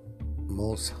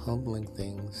most humbling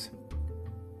things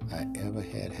I ever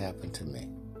had happen to me,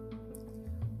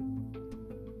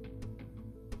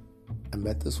 I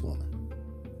met this woman,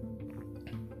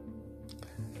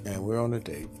 and we're on a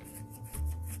date,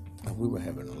 and we were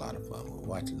having a lot of fun. We were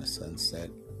watching the sunset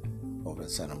over in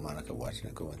Santa Monica, watching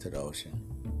it go into the ocean.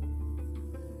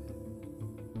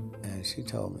 And she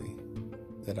told me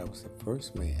that I was the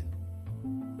first man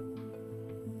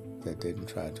that didn't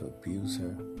try to abuse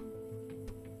her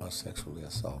or sexually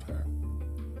assault her.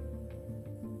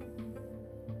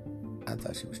 I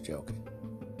thought she was joking.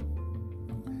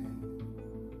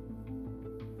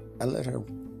 I let her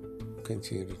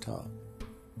continue to talk.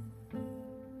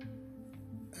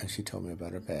 And she told me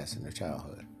about her past and her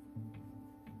childhood.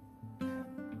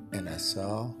 And I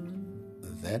saw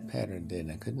that pattern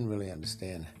then. I couldn't really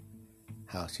understand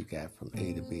how she got from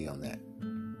A to B on that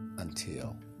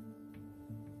until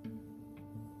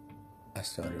I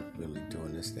started really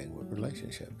doing this thing with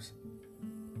relationships.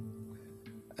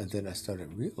 And then I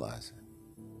started realizing,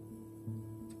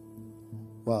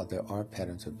 well, there are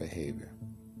patterns of behavior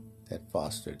that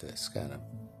foster this kind of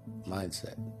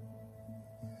mindset.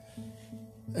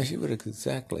 And she would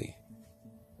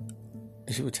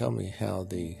tell me how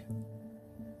the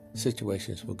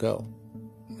situations would go.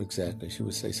 Exactly. She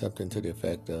would say something to the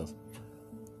effect of,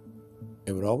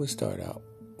 it would always start out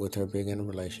with her being in a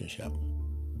relationship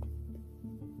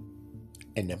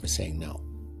and never saying no.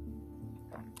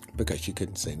 Because she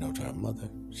couldn't say no to her mother.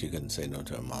 She couldn't say no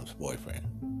to her mom's boyfriend.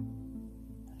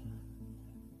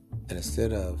 And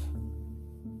instead of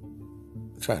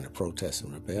trying to protest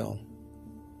and rebel,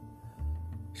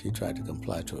 she tried to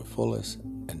comply to her fullest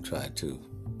and tried to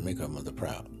make her mother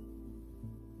proud.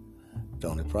 The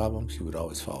only problem, she would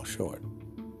always fall short.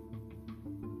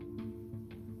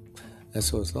 And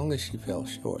so as long as she fell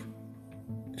short,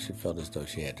 she felt as though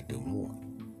she had to do more.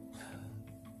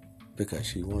 Because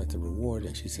she wanted the reward,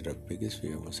 and she said her biggest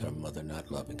fear was her mother not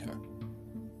loving her.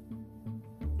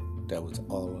 That was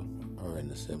all of her and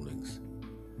the siblings'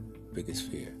 biggest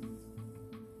fear.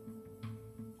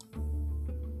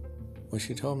 When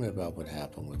she told me about what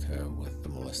happened with her, with the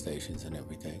molestations and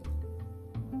everything,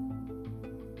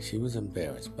 she was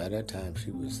embarrassed. By that time,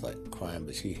 she was like crying,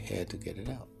 but she had to get it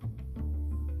out.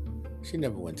 She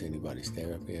never went to anybody's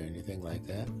therapy or anything like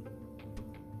that.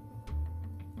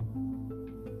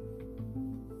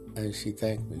 And she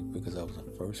thanked me because I was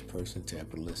the first person to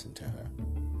ever listen to her.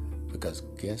 Because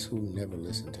guess who never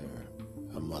listened to her?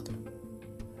 Her mother.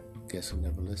 Guess who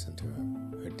never listened to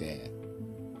her? Her dad.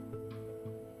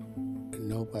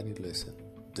 Nobody listened.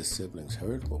 The siblings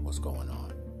heard what was going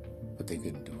on, but they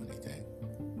couldn't do anything.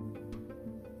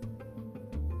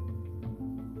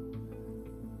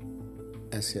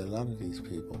 And see, a lot of these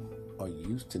people are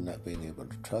used to not being able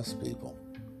to trust people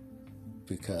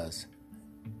because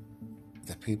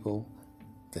the people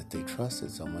that they trusted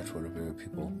so much were the very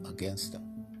people against them.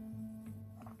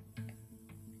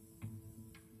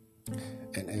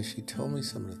 And as she told me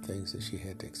some of the things that she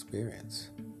had to experience,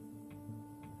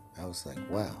 I was like,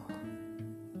 wow.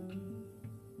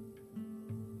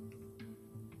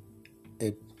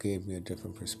 It gave me a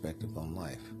different perspective on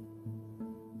life.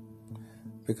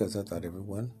 Because I thought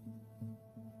everyone,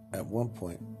 at one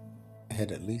point,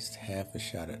 had at least half a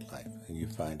shot at life. And you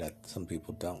find out some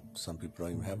people don't. Some people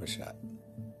don't even have a shot.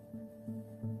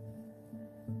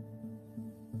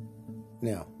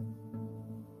 Now,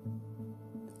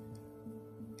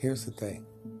 here's the thing.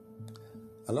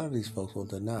 A lot of these folks will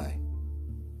deny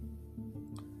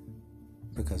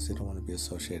because they don't want to be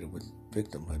associated with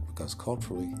victimhood, because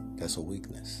culturally, that's a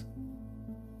weakness.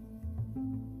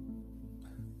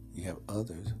 You have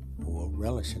others who will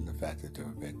relish in the fact that they're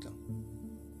a victim,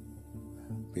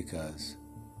 because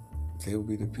they will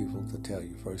be the people to tell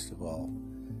you, first of all,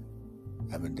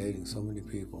 I've been dating so many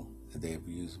people and they have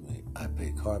used me. I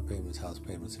paid car payments, house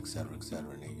payments, etc.,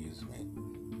 and they used me.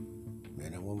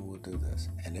 Man and woman will do this.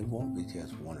 And it won't be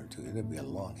just one or two. It'll be a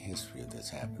long history of this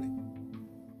happening.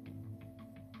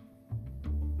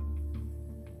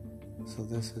 So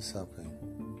this is something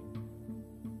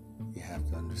you have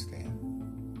to understand.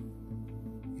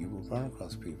 You will run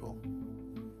across people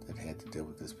that had to deal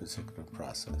with this particular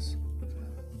process.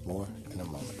 More in a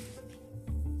moment.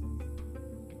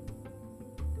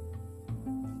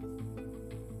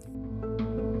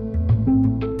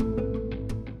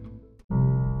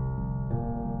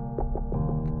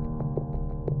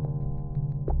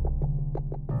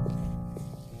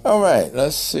 All right,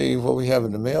 let's see what we have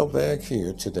in the mailbag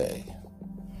here today.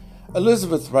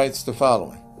 Elizabeth writes the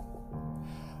following.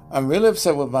 I'm really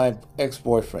upset with my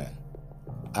ex-boyfriend.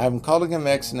 I'm calling him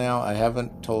ex now. I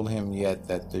haven't told him yet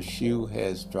that the shoe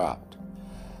has dropped.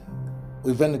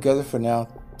 We've been together for now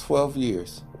 12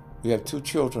 years. We have 2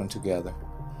 children together.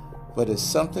 But it's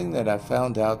something that I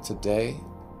found out today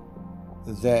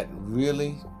that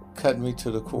really cut me to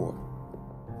the core.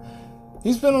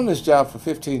 He's been on this job for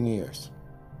 15 years.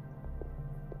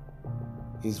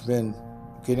 He's been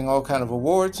getting all kinds of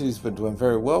awards. He's been doing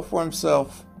very well for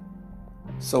himself.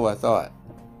 So I thought.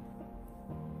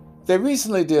 They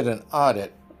recently did an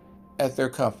audit at their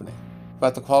company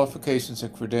about the qualifications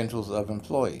and credentials of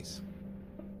employees.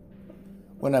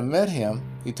 When I met him,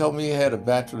 he told me he had a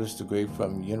bachelor's degree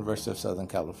from the University of Southern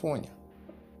California.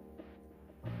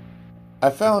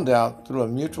 I found out through a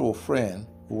mutual friend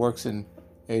who works in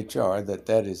HR that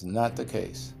that is not the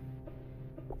case.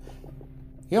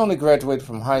 He only graduated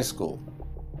from high school.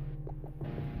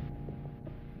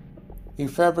 He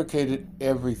fabricated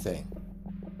everything,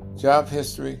 job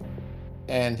history,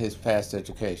 and his past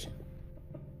education.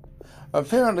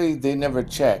 Apparently, they never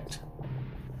checked.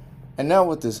 And now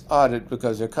with this audit,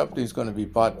 because their company is going to be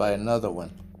bought by another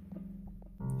one,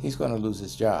 he's going to lose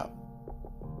his job.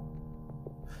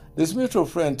 This mutual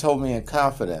friend told me in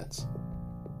confidence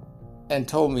and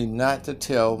told me not to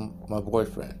tell my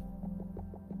boyfriend.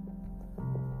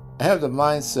 I have the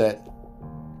mindset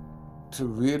to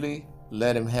really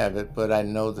let him have it, but I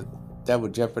know that that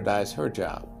would jeopardize her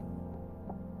job.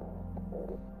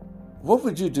 What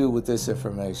would you do with this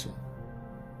information?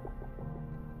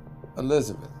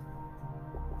 Elizabeth,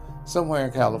 somewhere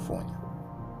in California.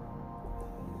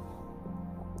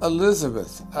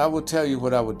 Elizabeth, I will tell you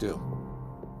what I would do.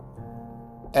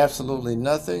 Absolutely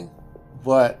nothing,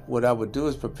 but what I would do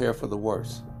is prepare for the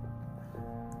worst.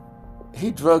 He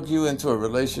drug you into a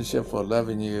relationship for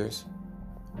 11 years.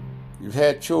 You've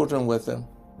had children with him.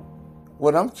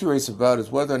 What I'm curious about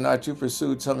is whether or not you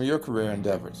pursued some of your career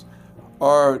endeavors,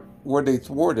 or were they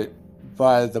thwarted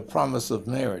by the promise of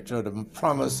marriage or the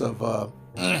promise of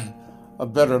a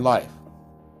better life.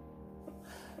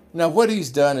 Now, what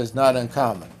he's done is not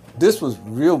uncommon. This was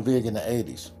real big in the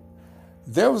 80s.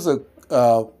 There was a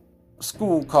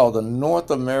school called the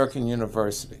North American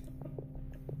University.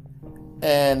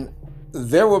 And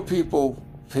there were people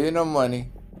paying them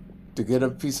money to get a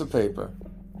piece of paper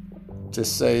to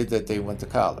say that they went to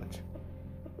college.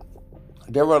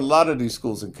 There were a lot of these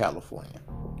schools in California.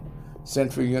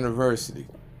 Central University.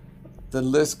 The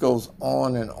list goes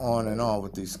on and on and on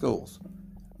with these schools.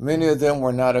 Many of them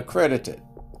were not accredited.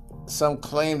 Some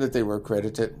claimed that they were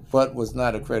accredited, but was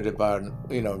not accredited by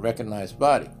a recognized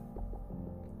body.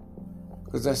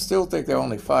 Because I still think there are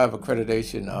only 5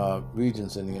 accreditation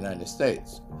regions in the United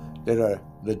States that are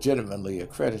legitimately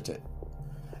accredited.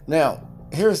 Now,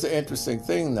 here's the interesting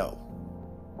thing, though.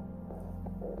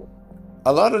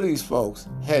 A lot of these folks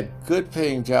had good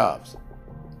paying jobs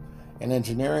in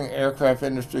engineering, aircraft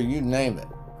industry, you name it.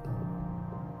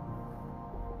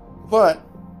 But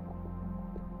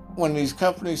when these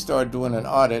companies start doing an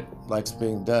audit, like it's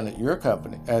being done at your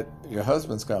company, at your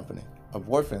husband's company, or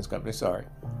boyfriend's company, sorry,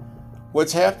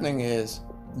 what's happening is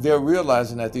they're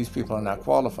realizing that these people are not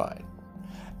qualified.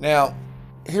 Now,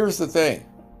 here's the thing,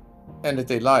 and that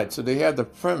they lied. So they have the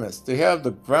premise, they have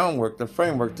the groundwork, the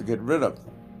framework to get rid of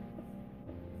them.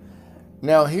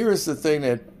 Now, here's the thing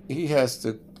that he has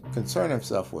to concern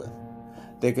himself with.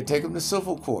 They could take him to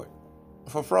civil court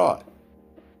for fraud.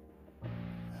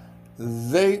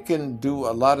 They can do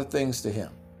a lot of things to him,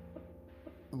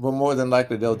 but more than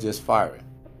likely they'll just fire him.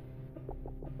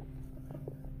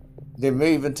 They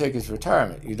may even take his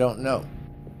retirement, you don't know.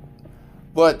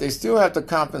 But they still have to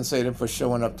compensate him for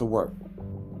showing up to work.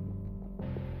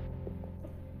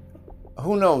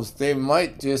 Who knows, they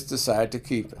might just decide to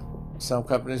keep him. Some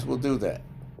companies will do that,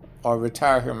 or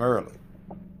retire him early.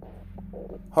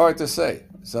 Hard to say.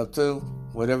 It's up to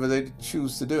whatever they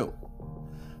choose to do.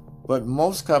 But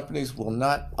most companies will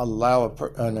not allow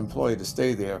an employee to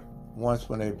stay there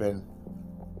when they've been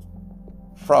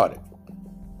frauded.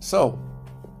 So,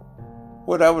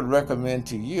 what I would recommend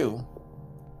to you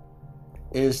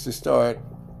is to start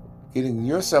getting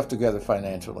yourself together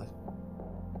financially,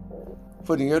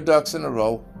 putting your ducks in a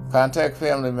row, contact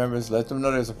family members, let them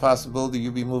know there's a possibility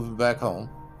you'll be moving back home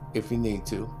if you need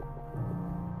to.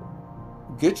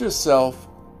 Get yourself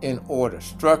in order,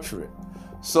 structure it,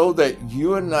 so that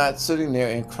you're not sitting there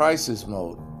in crisis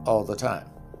mode all the time.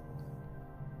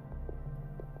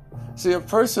 See, a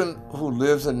person who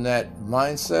lives in that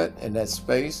mindset, in that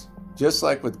space, just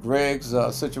like with Greg's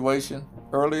situation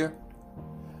earlier,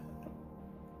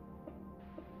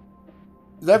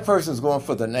 that person's going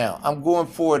for the now. I'm going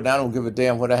for it and I don't give a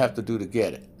damn what I have to do to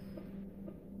get it.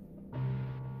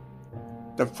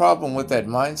 The problem with that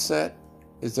mindset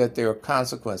is that there are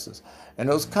consequences. And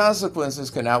those consequences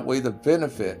can outweigh the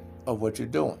benefit of what you're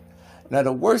doing. Now,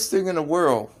 the worst thing in the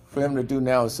world for him to do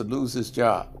now is to lose his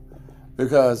job.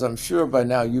 Because I'm sure by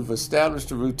now you've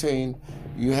established a routine,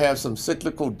 you have some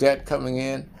cyclical debt coming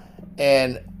in,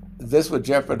 and this would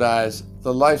jeopardize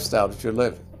the lifestyle that you're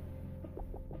living.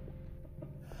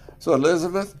 So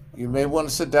Elizabeth, you may want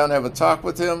to sit down and have a talk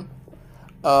with him.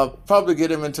 Probably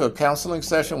get him into a counseling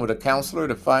session with a counselor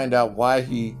to find out why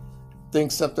he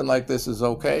thinks something like this is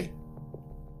okay.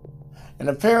 And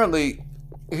apparently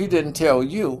he didn't tell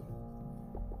you.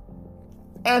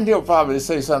 And he'll probably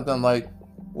say something like,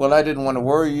 well, I didn't want to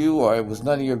worry you, or it was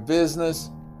none of your business.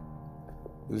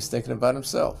 He was thinking about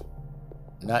himself,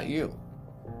 not you.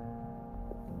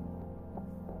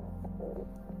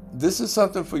 This is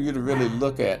something for you to really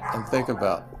look at and think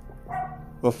about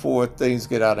before things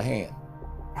get out of hand.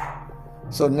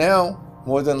 So now,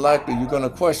 more than likely, you're going to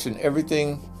question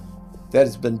everything that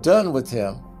has been done with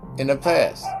him in the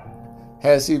past.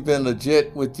 Has he been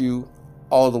legit with you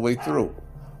all the way through?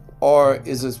 Or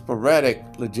is it sporadic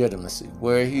legitimacy,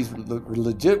 where he's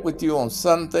legit with you on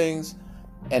some things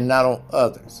and not on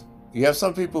others? You have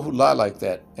some people who lie like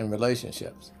that in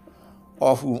relationships,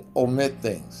 or who omit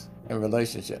things in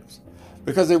relationships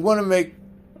because they want to make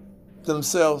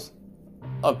themselves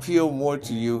appeal more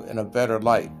to you in a better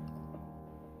light.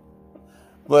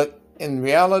 But in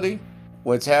reality,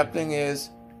 what's happening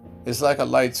is it's like a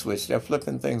light switch. They're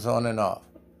flipping things on and off.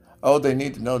 Oh, they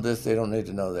need to know this, they don't need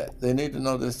to know that. They need to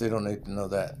know this, they don't need to know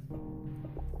that.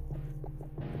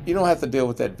 You don't have to deal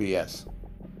with that BS.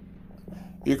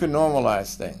 You can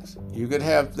normalize things. You could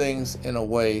have things in a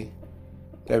way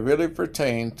that really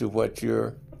pertain to what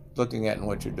you're looking at and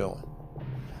what you're doing.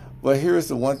 But here's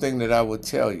the one thing that I would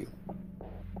tell you.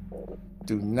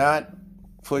 Do not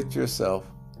put yourself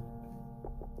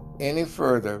any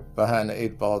further behind the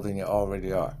 8 ball than you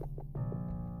already are.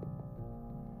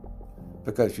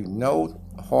 Because you know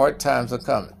hard times are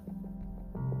coming.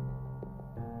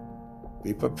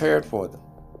 Be prepared for them.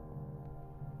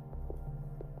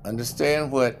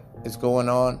 Understand what is going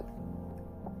on.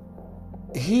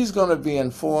 He's going to be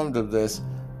informed of this.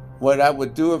 What I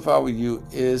would do if I were you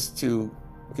is to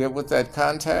get with that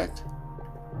contact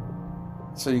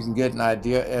so you can get an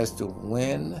idea as to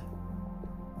when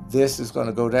this is going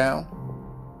to go down,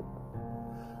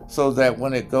 so that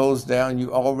when it goes down,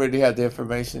 you already have the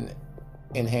information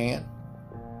in hand.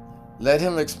 Let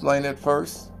him explain it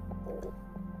first.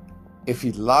 If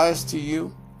he lies to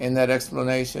you in that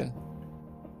explanation,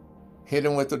 hit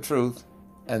him with the truth,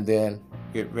 and then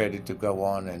get ready to go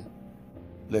on and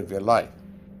live your life.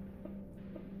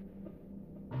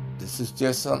 This is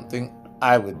just something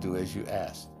I would do as you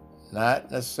asked,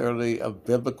 not necessarily a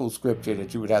biblical scripture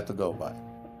that you would have to go by.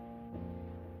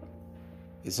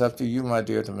 It's up to you, my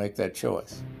dear, to make that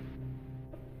choice.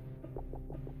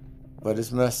 But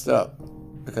it's messed up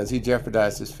because he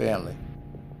jeopardized his family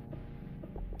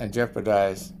and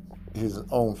jeopardized his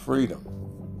own freedom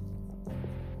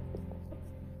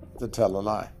to tell a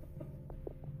lie.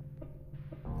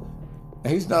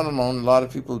 And he's not alone. A lot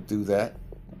of people do that.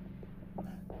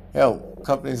 Hell,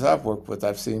 companies I've worked with,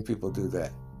 I've seen people do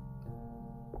that.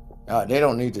 They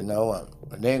don't need to know.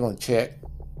 They ain't going to check.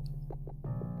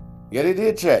 Yeah, they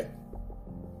did check.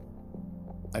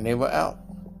 And they were out.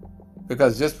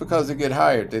 Because just because they get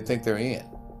hired, they think they're in.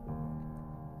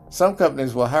 Some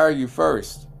companies will hire you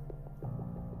first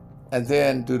and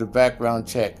then do the background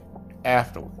check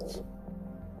afterwards.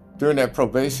 During that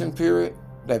probation period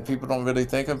that people don't really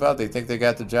think about, they think they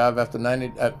got the job after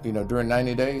during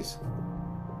 90 days.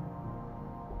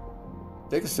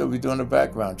 They can still be doing a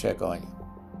background check on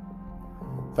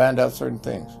you. Find out certain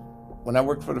things. When I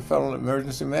worked for the Federal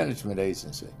Emergency Management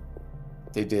Agency,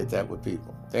 they did that with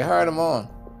people. They hired them on,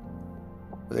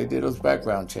 but they did those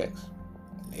background checks.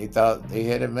 They thought they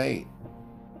had it made.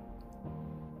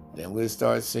 Then we'd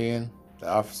start seeing the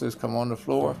officers come on the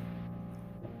floor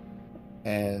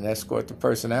and escort the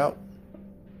person out.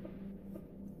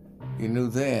 You knew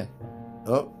then,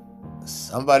 oh,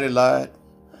 somebody lied.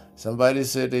 Somebody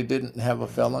said they didn't have a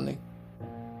felony.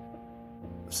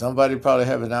 Somebody probably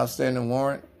have an outstanding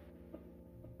warrant.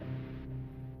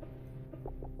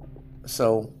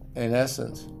 So, in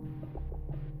essence,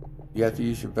 you have to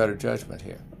use your better judgment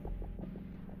here.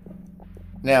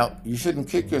 Now, you shouldn't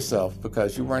kick yourself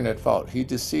because you weren't at fault. He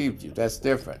deceived you. That's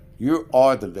different. You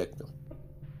are the victim.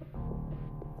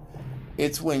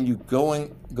 It's when you go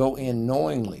in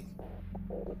knowingly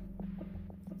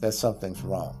that something's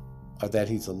wrong or that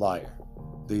he's a liar.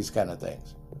 these kind of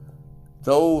things.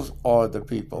 Those are the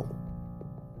people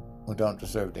who don't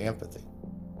deserve the empathy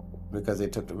because they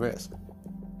took the risk.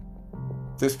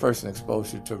 This person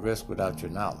exposed you to risk without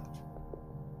your knowledge.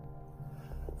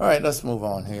 All right, let's move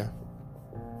on here.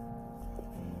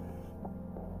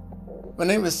 My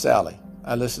name is Sally.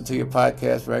 I listen to your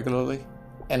podcast regularly,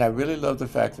 and I really love the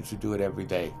fact that you do it every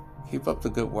day. Keep up the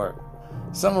good work.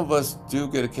 Some of us do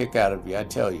get a kick out of you, I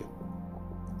tell you.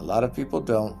 A lot of people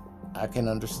don't. I can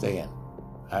understand.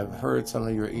 I've heard some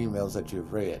of your emails that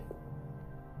you've read.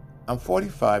 I'm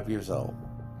 45 years old.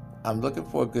 I'm looking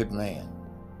for a good man.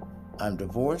 I'm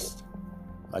divorced.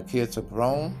 My kids are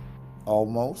grown,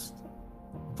 almost,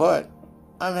 but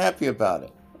I'm happy about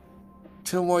it.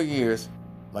 2 more years,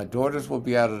 my daughters will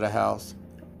be out of the house,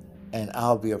 and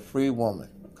I'll be a free woman,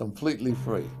 completely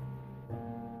free.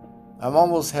 I'm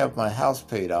almost have my house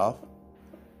paid off.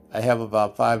 I have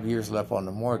about 5 years left on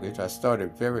the mortgage. I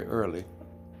started very early.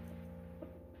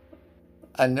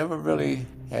 I never really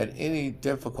had any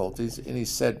difficulties, any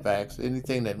setbacks,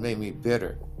 anything that made me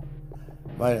bitter.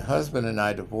 My husband and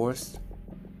I divorced,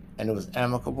 and it was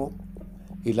amicable.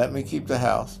 He let me keep the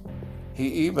house. He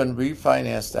even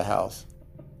refinanced the house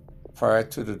prior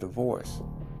to the divorce.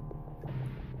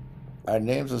 Our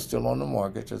names are still on the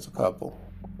mortgage as a couple,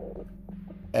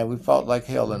 and we fought like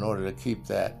hell in order to keep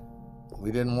that.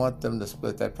 We didn't want them to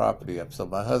split that property up, so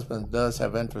my husband does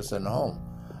have interest in the home,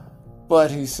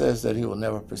 but he says that he will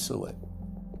never pursue it.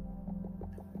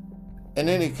 In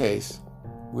any case,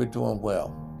 we're doing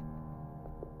well.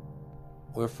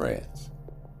 We're friends.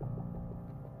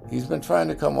 He's been trying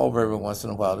to come over every once in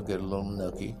a while to get a little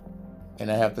nookie,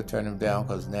 and I have to turn him down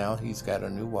because now he's got a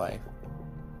new wife.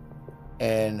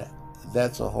 And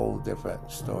that's a whole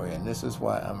different story, and this is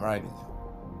why I'm writing it.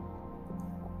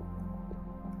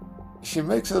 She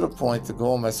makes it a point to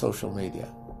go on my social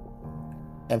media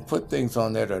and put things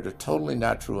on there that are totally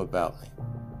not true about me.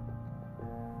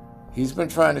 He's been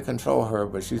trying to control her,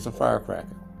 but she's a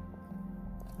firecracker.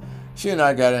 She and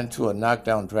I got into a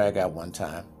knockdown drag-out one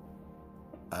time.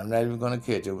 I'm not even going to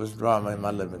kid you. It was drama in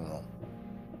my living room.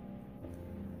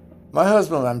 My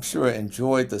husband, I'm sure,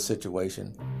 enjoyed the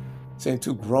situation, seeing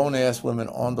 2 grown-ass women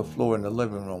on the floor in the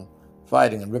living room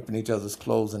fighting and ripping each other's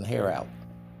clothes and hair out.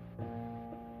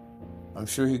 I'm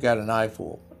sure he got an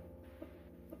eyeful.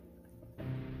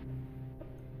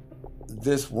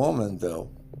 This woman, though,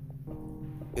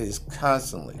 is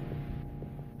constantly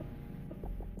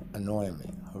annoying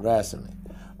me, harassing me.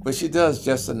 But she does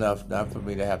just enough not for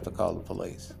me to have to call the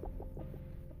police.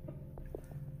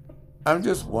 I'm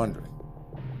just wondering.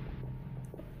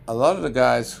 A lot of the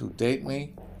guys who date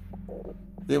me,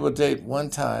 they would date one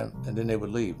time and then they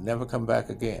would leave, never come back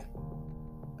again.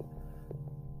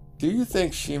 Do you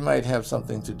think she might have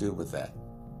something to do with that?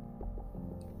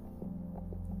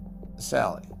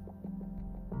 Sally,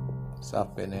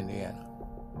 South Bend, Indiana.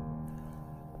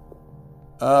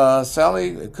 Sally,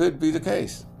 it could be the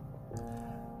case.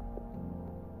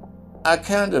 I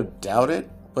kind of doubt it,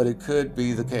 but it could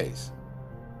be the case.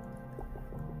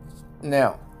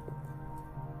 Now,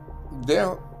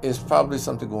 there is probably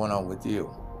something going on with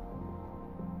you.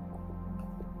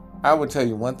 I would tell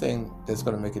you one thing that's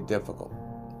going to make it difficult.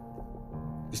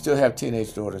 You still have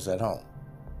teenage daughters at home.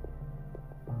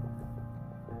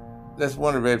 That's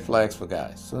one of the red flags for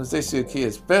guys. As soon as they see a kid,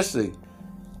 especially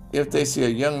if they see a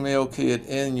young male kid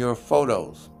in your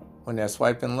photos, when they're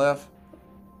swiping left,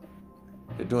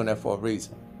 they're doing that for a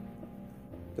reason.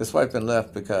 They're swiping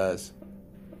left because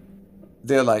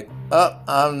they're like,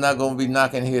 I'm not going to be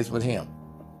knocking heads with him.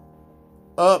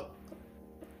 I'm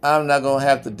not going to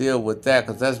have to deal with that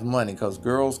because that's money, because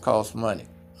girls cost money.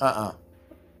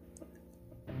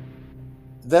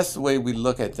 That's the way we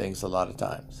look at things a lot of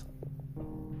times.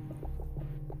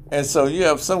 And so you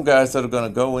have some guys that are going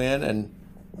to go in and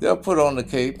they'll put on the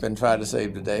cape and try to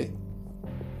save the day.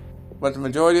 But the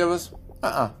majority of us,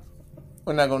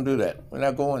 we're not going to do that. We're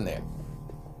not going there.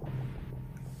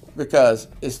 Because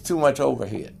it's too much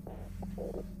overhead.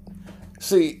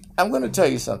 See, I'm going to tell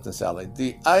you something, Sally.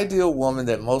 The ideal woman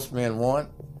that most men want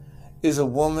is a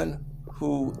woman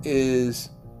who is,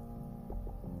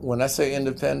 when I say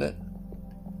independent,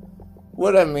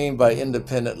 what I mean by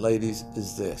independent, ladies,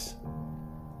 is this.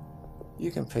 You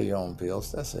can pay your own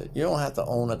bills. That's it. You don't have to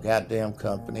own a goddamn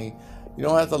company. You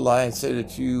don't have to lie and say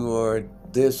that you are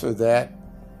this or that.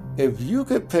 If you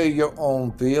could pay your own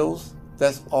bills,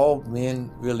 that's all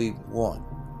men really want.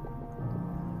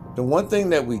 The one thing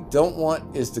that we don't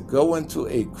want is to go into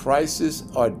a crisis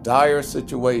or dire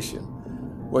situation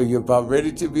where you're about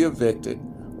ready to be evicted,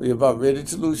 where you're about ready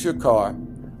to lose your car,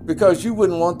 because you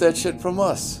wouldn't want that shit from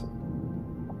us.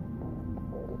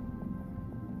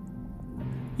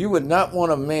 You would not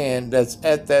want a man that's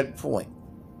at that point.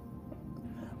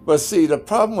 But see, the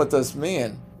problem with us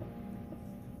men,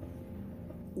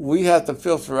 we have to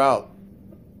filter out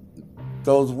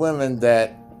those women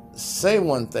that say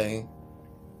one thing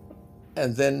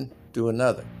and then do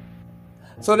another.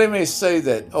 So they may say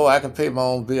that, oh, I can pay my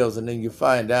own bills, and then you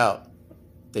find out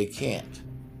they can't.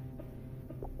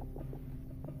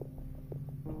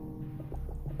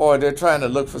 Or they're trying to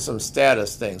look for some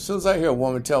status thing. As soon as I hear a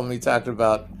woman tell me talking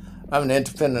about, I'm an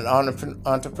independent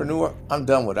entrepreneur, I'm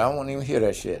done with it. I won't even hear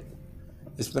that shit.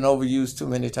 It's been overused too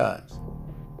many times.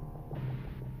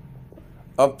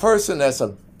 A person that's a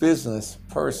business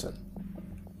person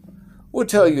will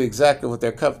tell you exactly what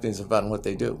their company is about and what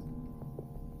they do.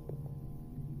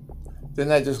 They're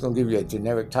not just going to give you a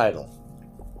generic title,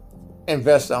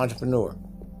 investor, entrepreneur.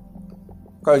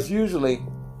 Because usually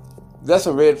that's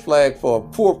a red flag for a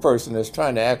poor person that's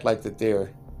trying to act like that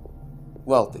they're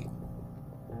wealthy.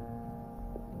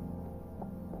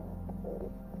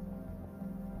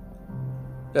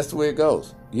 That's the way it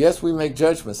goes. Yes, we make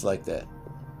judgments like that.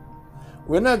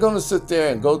 We're not going to sit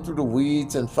there and go through the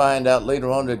weeds and find out later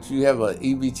on that you have an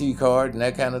EBT card and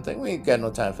that kind of thing. We ain't got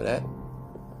no time for that.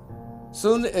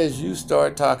 Soon as you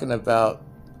start talking about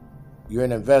you're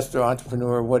an investor,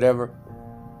 entrepreneur, whatever,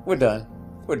 we're done.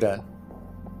 We're done.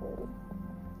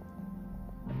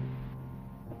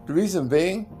 The reason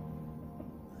being,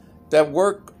 that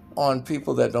work on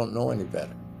people that don't know any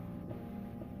better.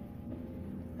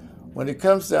 When it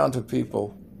comes down to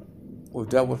people who've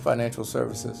dealt with financial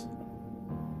services,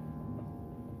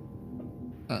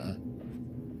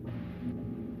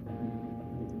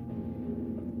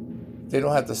 they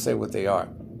don't have to say what they are.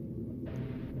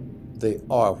 They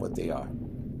are what they are.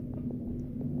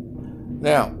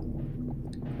 Now,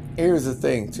 here's the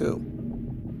thing too.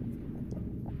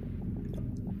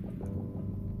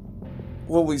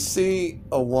 When we see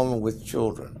a woman with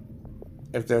children,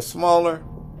 if they're smaller,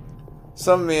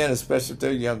 some men, especially if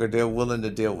they're younger, they're willing to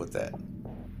deal with that.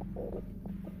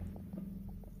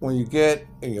 When you get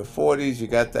in your 40s, you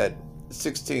got that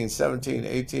 16, 17,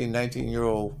 18,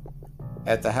 19-year-old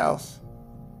at the house.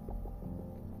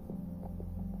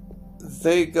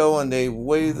 They go and they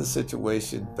weigh the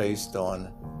situation based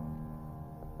on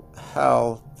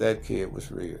how that kid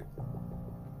was reared.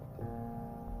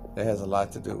 That has a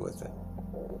lot to do with it.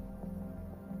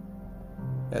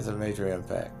 That's a major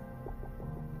impact.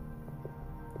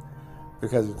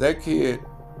 Because if that kid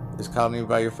is calling you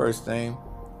by your first name,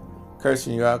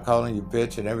 cursing you out, calling you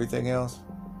bitch and everything else,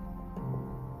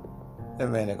 that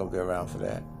man ain't gonna be around for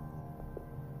that.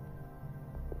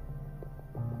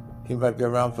 He might be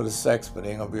around for the sex, but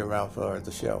he ain't gonna be around for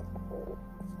the show.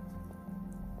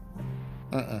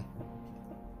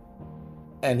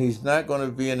 And he's not gonna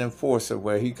be an enforcer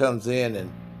where he comes in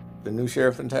and the new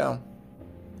sheriff in town.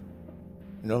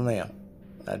 No ma'am,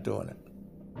 not doing it.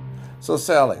 So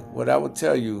Sally, what I would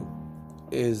tell you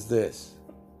is this.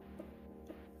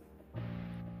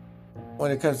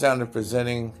 When it comes down to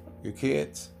presenting your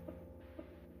kids,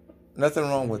 nothing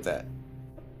wrong with that.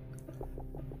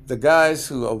 The guys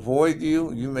who avoid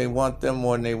you, you may want them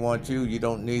more than they want you. You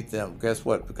don't need them. Guess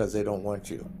what? Because they don't want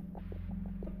you.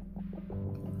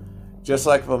 Just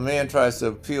like if a man tries to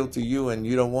appeal to you and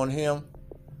you don't want him,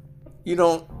 you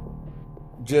don't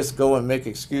just go and make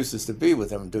excuses to be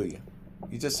with him, do you?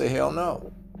 You just say, hell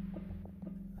no.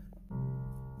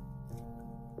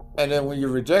 And then when you're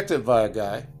rejected by a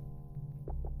guy,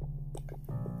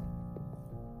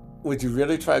 would you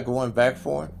really try going back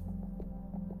for him?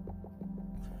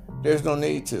 There's no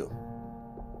need to.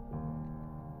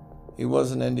 He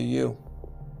wasn't into you.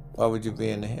 Why would you be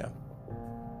into him?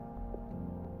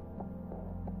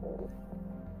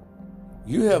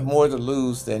 You have more to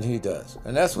lose than he does.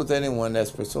 And that's with anyone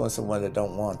that's pursuing someone that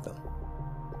don't want them.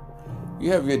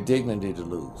 You have your dignity to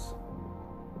lose.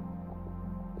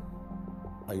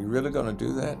 Are you really going to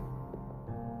do that?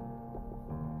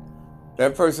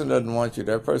 That person doesn't want you.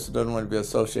 That person doesn't want to be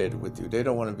associated with you. They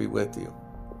don't want to be with you.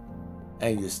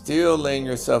 And you're still laying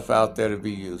yourself out there to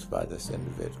be used by this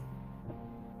individual.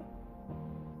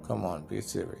 Come on, be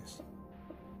serious.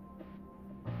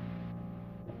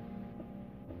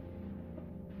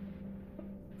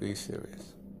 Be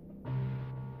serious.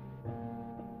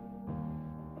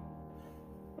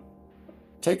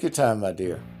 Take your time, my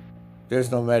dear. There's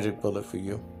no magic bullet for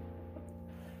you.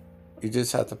 You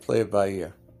just have to play it by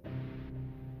ear.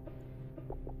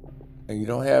 And you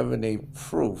don't have any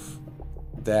proof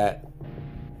that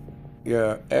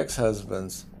your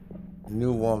ex-husband's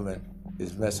new woman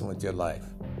is messing with your life.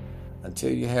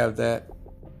 Until you have that,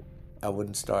 I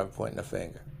wouldn't start pointing a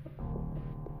finger.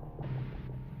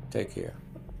 Take care.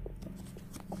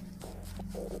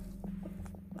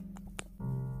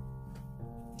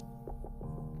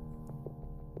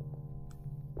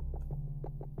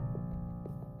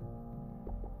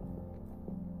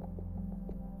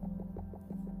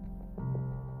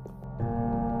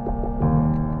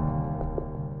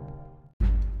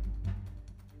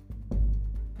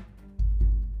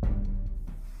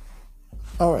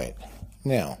 All right,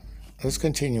 now let's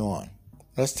continue on.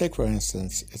 Let's take, for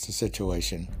instance, it's a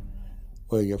situation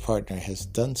where your partner has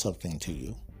done something to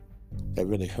you that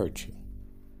really hurt you.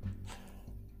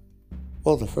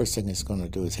 Well, the first thing it's going to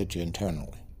do is hit you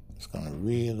internally. It's going to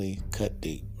really cut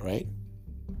deep, right?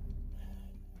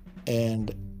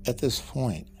 And at this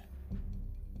point,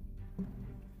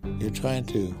 you're trying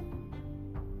to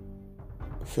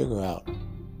figure out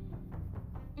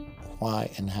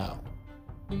why and how.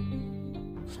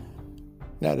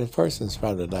 Now, the person's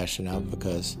probably lashing out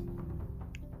because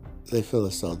they feel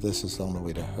as though this is the only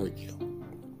way to hurt you.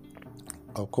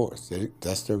 Of course,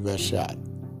 that's their best shot.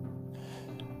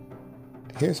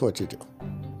 Here's what you do.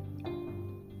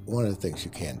 One of the things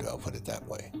you can do, I'll put it that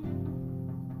way.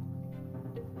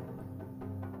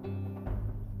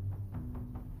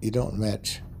 You don't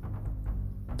match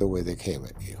the way they came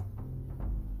at you.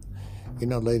 You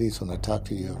know, ladies, when I talk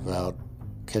to you about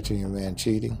catching your man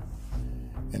cheating,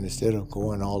 and instead of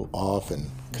going all off and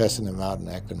cussing him out and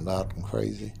acting loud and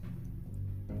crazy,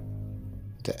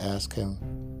 to ask him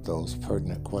those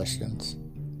pertinent questions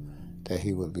that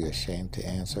he would be ashamed to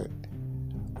answer.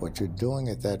 What you're doing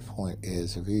at that point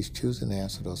is, if he's choosing to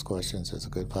answer those questions, there's a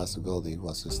good possibility he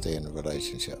wants to stay in the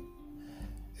relationship.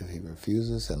 If he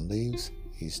refuses and leaves,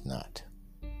 he's not.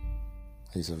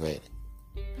 He's evading.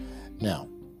 Now,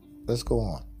 let's go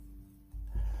on.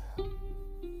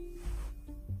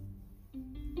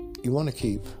 You want to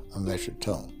keep a measured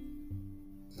tone.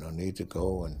 No need to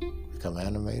go and become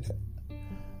animated.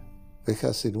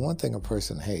 Because, see, the one thing a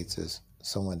person hates is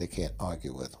someone they can't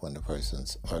argue with when the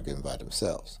person's arguing by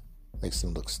themselves. Makes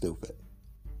them look stupid.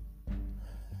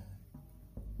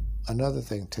 Another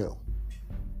thing, too.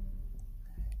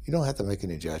 You don't have to make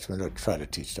any judgment or try to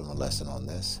teach them a lesson on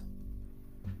this.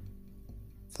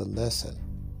 The lesson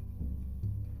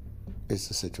is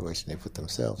the situation they put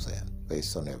themselves in,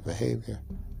 based on their behavior,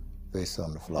 based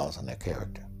on the flaws in their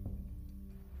character.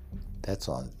 That's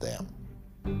on them.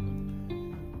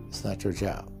 It's not your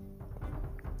job.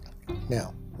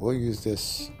 Now, we'll use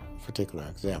this particular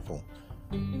example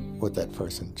with that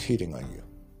person cheating on you.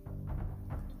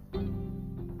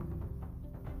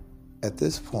 At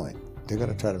this point, they're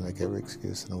going to try to make every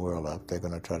excuse in the world up. They're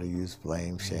going to try to use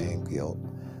blame, shame, guilt.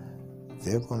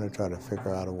 They're going to try to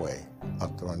figure out a way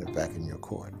of throwing it back in your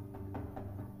court.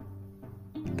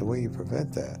 The way you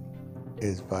prevent that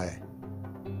is by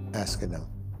asking them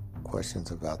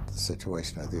questions about the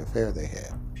situation or the affair they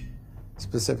had.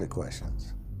 Specific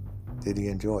questions. Did he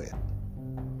enjoy it?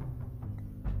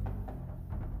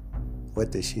 What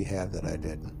did she have that I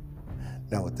didn't?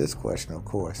 Now, with this question, of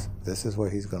course, this is where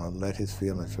he's going to let his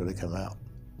feelings really come out.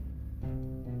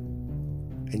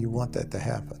 And you want that to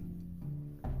happen.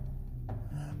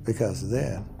 Because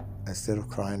then, instead of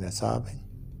crying and sobbing,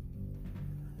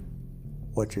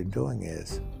 what you're doing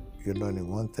is you're learning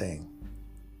one thing.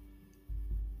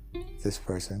 This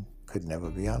person could never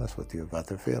be honest with you about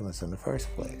their feelings in the first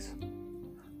place.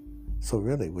 So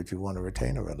really, would you want to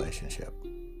retain a relationship?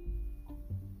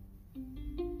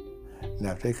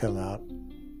 Now, if they come out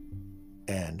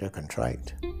and they're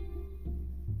contrite,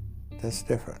 that's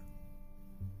different.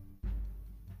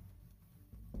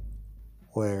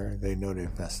 Where they know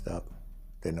they've messed up,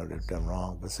 they know they've done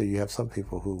wrong. But see, you have some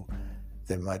people who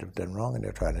they might have done wrong and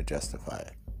they're trying to justify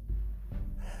it.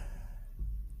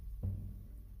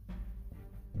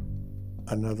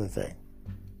 Another thing,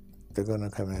 they're going to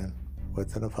come in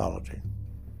with an apology.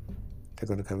 They're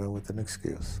going to come in with an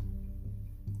excuse.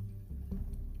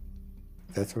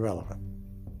 That's irrelevant.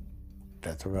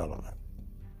 That's irrelevant.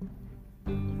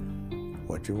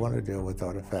 What you want to deal with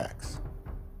are the facts.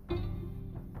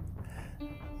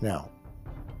 Now,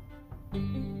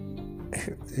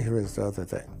 here is the other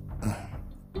thing.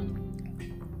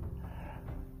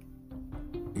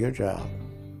 Your job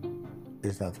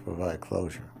is not to provide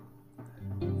closure.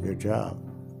 Your job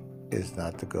is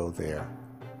not to go there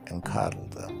and coddle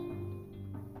them.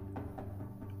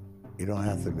 You don't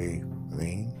have to be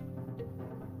mean,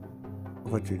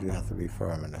 but you do have to be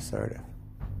firm and assertive.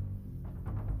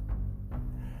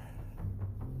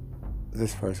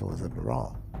 This person was in the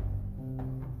wrong.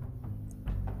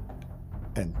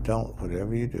 And don't,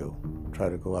 whatever you do, try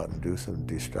to go out and do some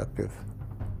destructive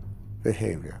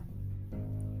behavior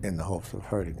in the hopes of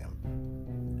hurting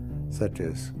him, such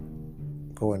as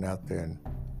going out there and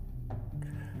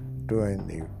doing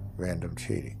the random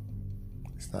cheating.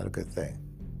 It's not a good thing.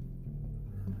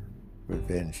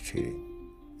 Revenge cheating.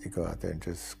 You go out there and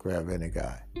just grab any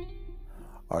guy.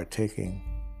 Or taking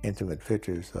intimate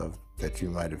pictures of that you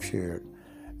might have shared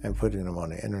and putting them on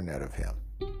the internet of him.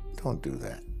 Don't do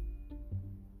that.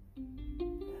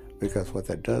 Because what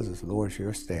that does is lowers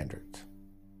your standards.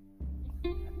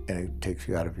 And it takes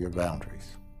you out of your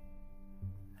boundaries.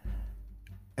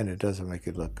 And it doesn't make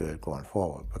you look good going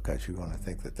forward because you're going to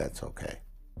think that that's okay.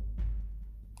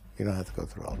 You don't have to go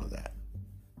through all of that.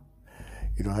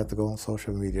 You don't have to go on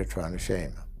social media trying to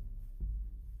shame him.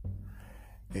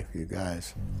 If you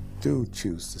guys do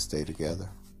choose to stay together,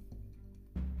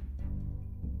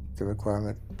 the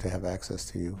requirement to have access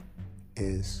to you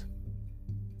is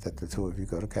that the two of you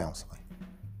go to counseling.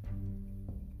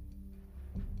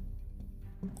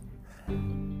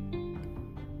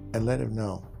 And let him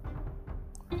know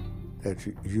that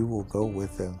you will go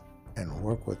with them and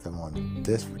work with them on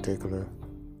this particular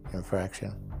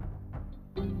infraction.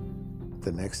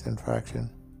 The next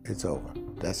infraction, it's over.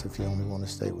 That's if you only want to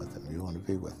stay with them. You want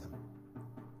to be with them.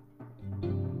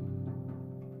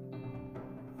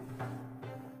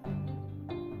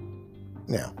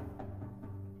 Now,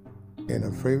 in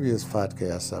a previous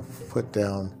podcast, I've put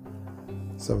down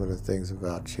some of the things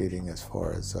about cheating as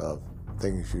far as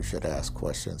things you should ask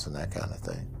questions and that kind of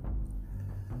thing.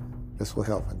 This will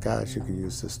help. And guys, you can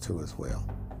use this too as well.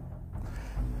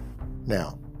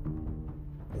 Now,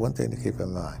 one thing to keep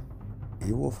in mind,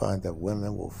 you will find that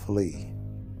women will flee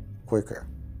quicker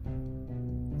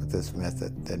with this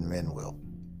method than men will.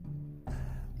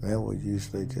 Men will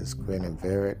usually just grin and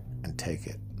bear it and take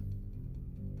it.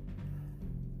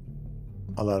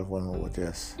 A lot of women will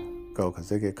just go because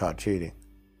they get caught cheating.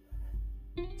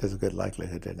 There's a good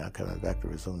likelihood they're not coming back to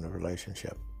resume the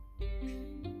relationship.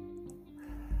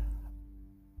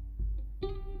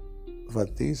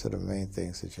 But these are the main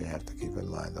things that you have to keep in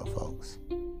mind, though, folks.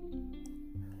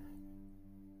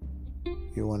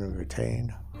 You want to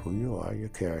retain who you are, your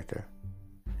character.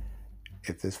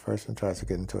 If this person tries to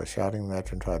get into a shouting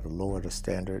match and try to lower the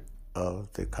standard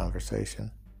of the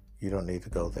conversation, you don't need to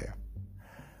go there.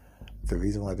 The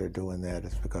reason why they're doing that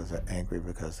is because they're angry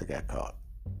because they got caught.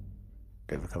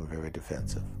 They become very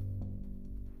defensive.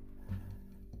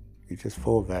 You just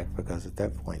pull back because at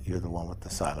that point, you're the one with the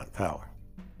silent power.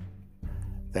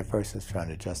 That person's trying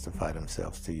to justify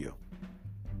themselves to you.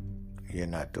 You're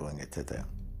not doing it to them.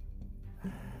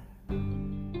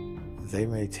 They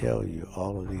may tell you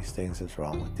all of these things that's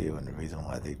wrong with you and the reason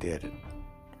why they did it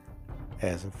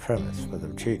as a premise for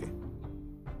them cheating.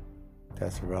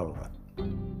 That's irrelevant.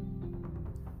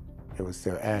 It was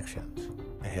their actions.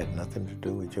 It had nothing to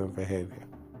do with your behavior.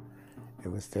 It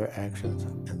was their actions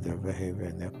and their behavior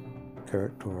and their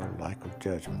character or lack of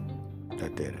judgment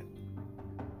that did it.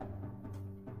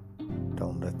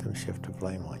 Don't let them shift the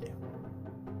blame on you.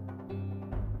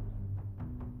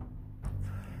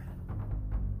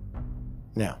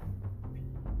 Now,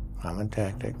 common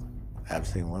tactic. I've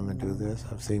seen women do this.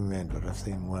 I've seen men, but I've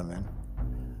seen women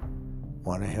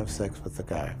want to have sex with the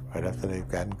guy right after they've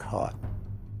gotten caught.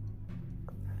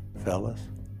 Fellas,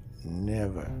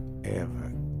 never,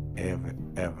 ever, ever,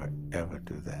 ever, ever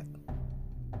do that.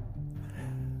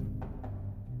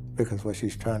 Because what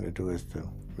she's trying to do is to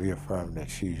reaffirm that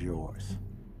she's yours.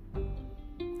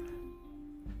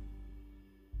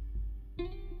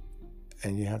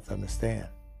 And you have to understand,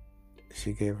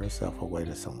 she gave herself away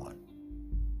to someone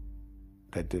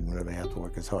that didn't really have to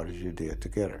work as hard as you did to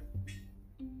get her.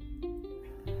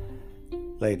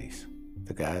 Ladies,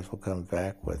 the guys will come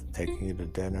back with taking you to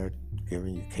dinner,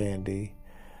 giving you candy,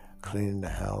 cleaning the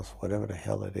house, whatever the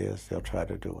hell it is, they'll try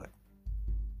to do it.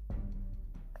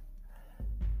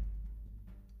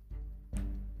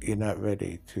 You're not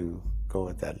ready to go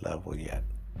at that level yet.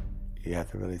 You have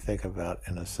to really think about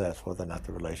and assess whether or not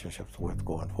the relationship's worth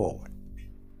going forward.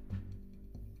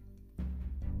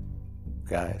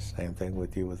 Guys, same thing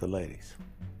with you with the ladies.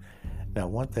 Now,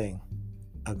 one thing,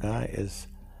 a guy is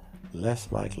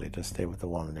less likely to stay with a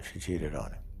woman if she cheated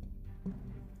on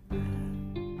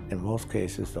him. In most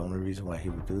cases, the only reason why he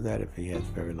would do that if he has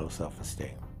very low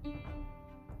self-esteem.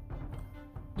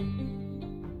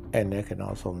 And that can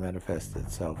also manifest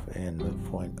itself in the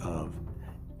point of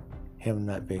him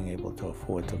not being able to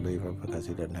afford to leave her because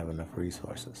he doesn't have enough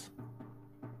resources.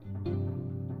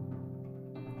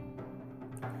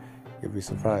 You'd be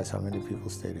surprised how many people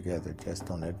stay together just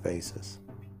on that basis.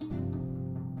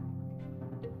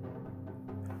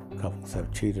 Couples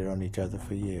have cheated on each other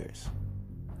for years.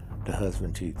 The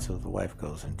husband cheats, so the wife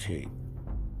goes and cheats.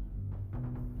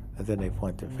 And then they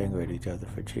point their finger at each other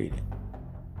for cheating.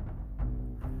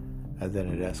 And then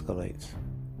it escalates.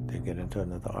 They get into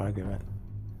another argument.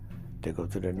 They go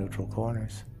to their neutral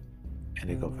corners, and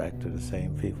they go back to the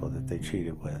same people that they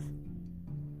cheated with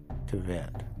to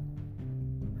vent.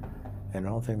 And the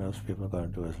only thing those people are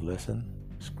going to do is listen,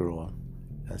 screw them,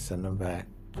 and send them back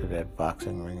to that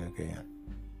boxing ring again.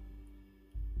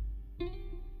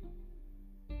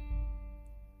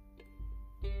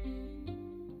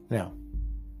 Now,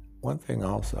 one thing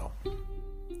also,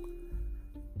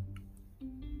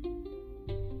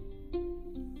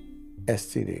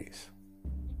 STDs.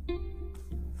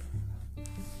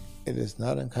 It is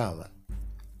not uncommon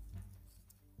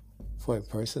for a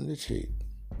person to cheat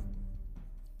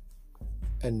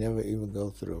and never even go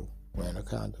through wearing a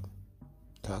condom,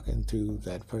 talking to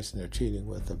that person they're cheating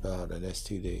with about an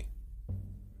STD.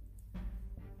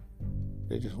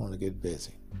 They just want to get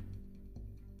busy.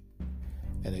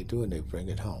 And they do, and they bring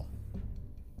it home.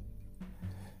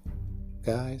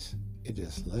 Guys, it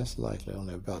is less likely,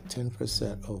 only about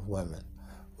 10% of women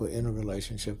who are in a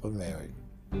relationship or married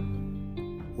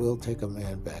will take a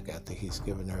man back after he's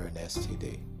given her an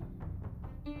STD.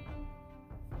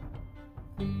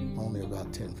 Only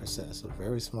about 10%. It's a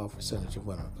very small percentage of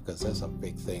women because that's a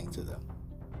big thing to them.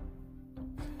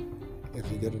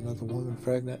 If you get another woman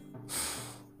pregnant,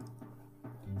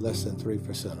 less than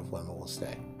 3% of women will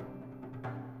stay.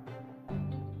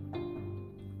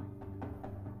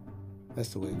 That's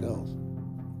the way it goes.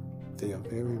 They are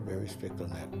very, very strict on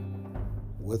that.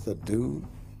 With a dude,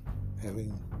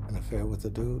 having an affair with a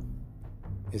dude,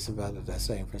 it's about at that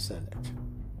same percentage,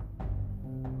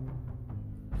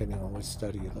 depending on which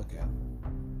study you look at.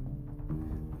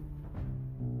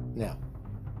 Now,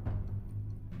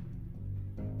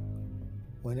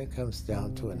 when it comes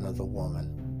down to another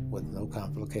woman with no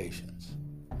complications,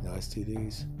 no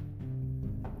STDs,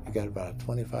 you got about a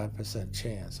 25%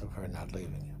 chance of her not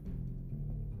leaving you.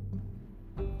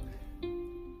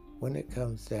 When it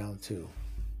comes down to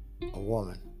a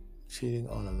woman cheating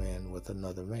on a man with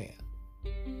another man,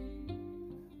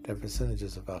 that percentage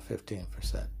is about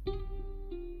 15%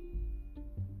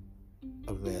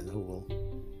 of men who will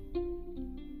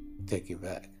take you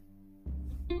back.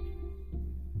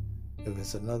 If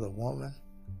it's another woman,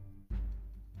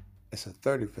 it's a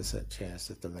 30% chance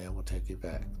that the man will take you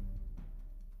back.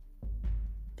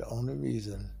 The only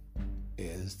reason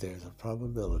is there's a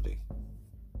probability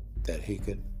that he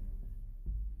could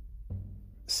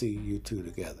see you two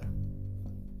together.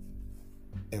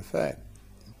 In fact,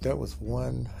 there was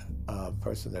one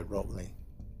person that wrote me.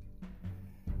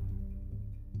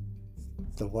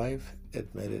 The wife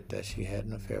admitted that she had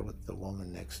an affair with the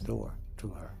woman next door to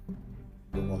her.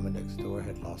 The woman next door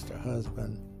had lost her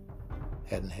husband,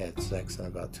 hadn't had sex in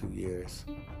about 2 years,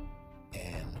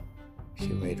 and she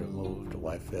made her move. The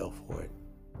wife fell for it.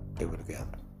 They were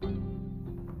together.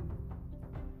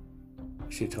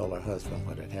 She told her husband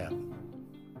what had happened.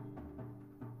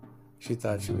 She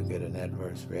thought she would get an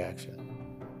adverse reaction.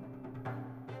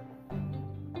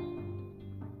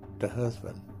 The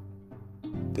husband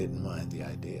didn't mind the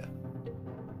idea,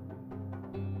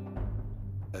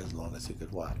 as long as he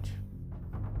could watch.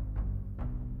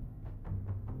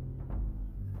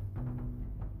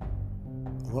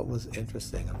 What was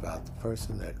interesting about the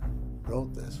person that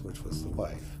wrote this, which was the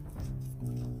wife,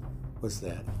 was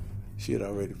that she had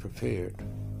already prepared,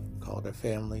 called her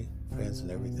family, friends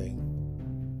and everything,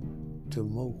 to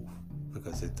move,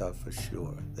 because they thought for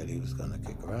sure that he was going to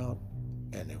kick her out,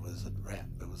 and it was a wrap.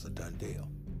 It was a done deal.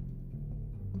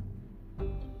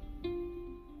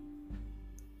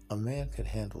 A man can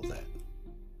handle that,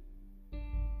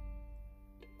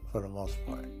 for the most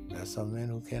part. There are some men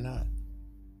who cannot.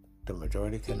 The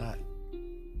majority cannot,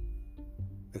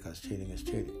 because cheating is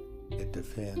cheating. It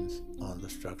depends on the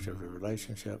structure of the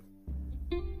relationship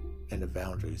and the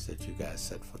boundaries that you guys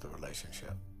set for the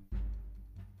relationship.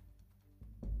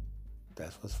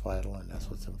 That's what's vital, and that's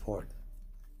what's important.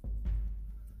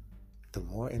 The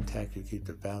more intact you keep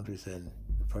the boundaries in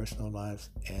your personal lives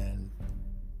and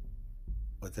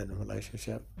within the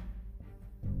relationship,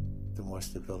 the more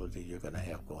stability you're going to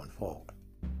have going forward.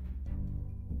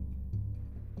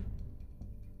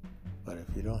 But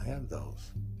if you don't have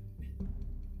those,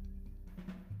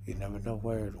 you never know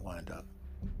where it will wind up.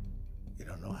 You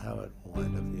don't know how it will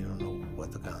wind up. You don't know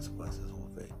what the consequences will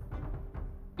be.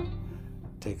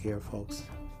 Take care, folks.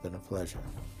 It's been a pleasure.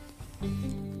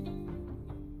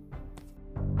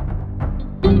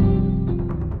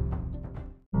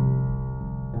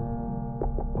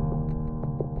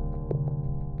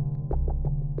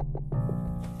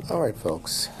 All right,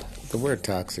 folks. The word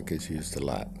toxic is used a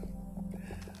lot.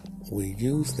 We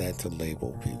use that to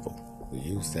label people. We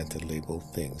use that to label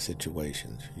things,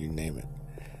 situations, you name it.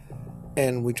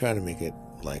 And we try to make it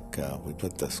like we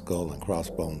put the skull and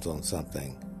crossbones on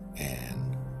something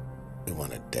and we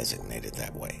want to designate it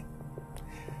that way.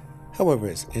 However,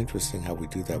 it's interesting how we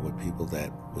do that with people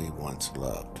that we once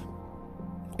loved,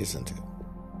 isn't it?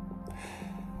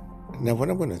 Now, what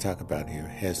I'm going to talk about here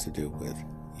has to do with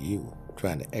you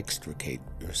trying to extricate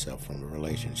yourself from a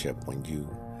relationship when you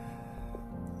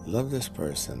love this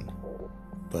person,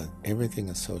 but everything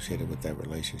associated with that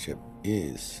relationship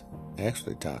is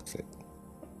actually toxic.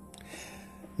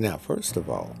 Now, first of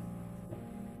all,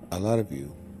 a lot of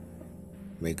you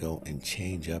may go and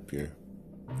change up your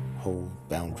whole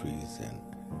boundaries and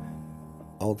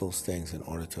all those things in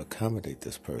order to accommodate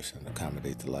this person,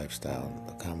 accommodate the lifestyle,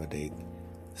 accommodate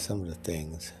some of the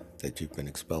things that you've been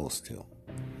exposed to.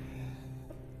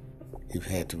 You've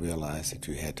had to realize that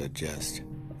you had to adjust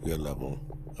your level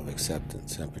of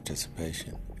acceptance and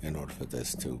participation in order for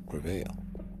this to prevail.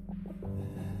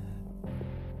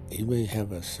 You may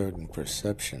have a certain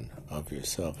perception of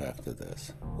yourself after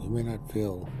this. You may not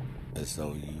feel as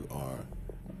though you are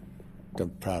the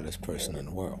proudest person in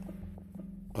the world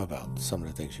about some of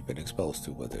the things you've been exposed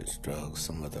to, whether it's drugs,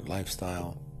 some other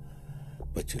lifestyle,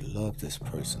 but you love this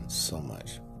person so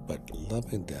much. But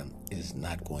loving them is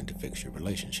not going to fix your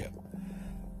relationship.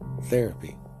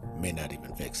 Therapy may not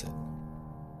even fix it.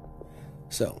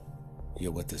 So,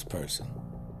 you're with this person,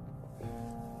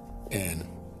 and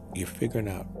you're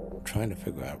trying to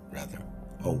figure out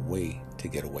a way to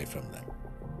get away from them.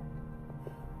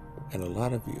 And a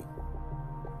lot of you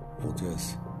will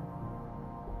just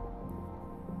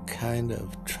kind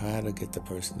of try to get the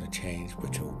person to change,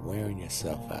 but you're wearing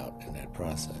yourself out in that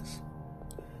process.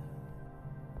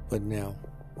 But now,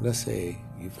 let's say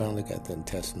you finally got the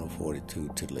intestinal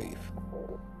fortitude to leave.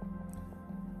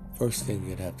 First thing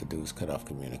you'd have to do is cut off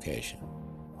communication.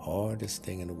 Hardest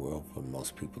thing in the world for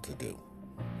most people to do.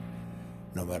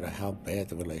 No matter how bad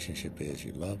the relationship is,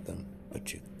 you love them,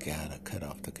 but you gotta cut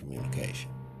off the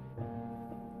communication.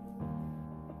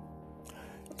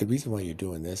 The reason why you're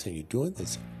doing this, and you're doing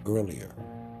this earlier,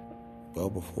 well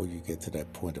before you get to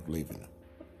that point of leaving them.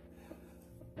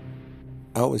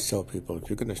 I always tell people, if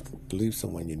you're going to leave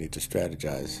someone, you need to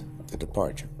strategize the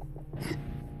departure.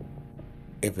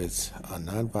 If it's a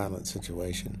nonviolent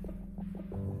situation,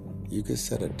 you can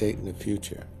set a date in the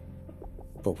future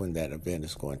for when that event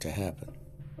is going to happen.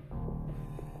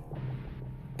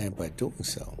 And by doing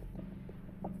so,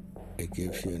 it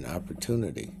gives you an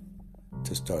opportunity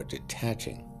to start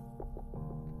detaching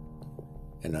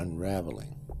and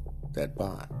unraveling that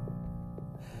bond.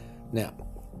 Now,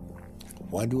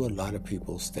 why do a lot of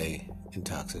people stay in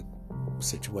toxic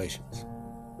situations?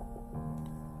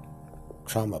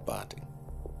 Trauma bonding.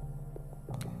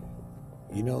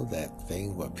 You know that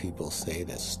thing where people say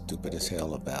that's stupid as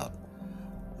hell about,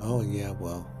 oh yeah,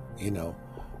 well,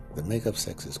 the makeup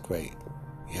sex is great.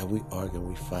 Yeah, we argue,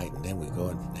 we fight, and then we go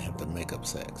and have the makeup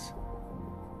sex.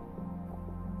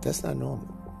 That's not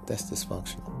normal. That's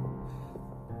dysfunctional.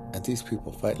 And these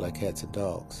people fight like cats and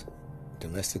dogs.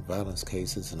 Domestic violence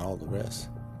cases and all the rest.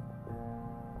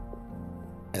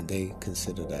 And they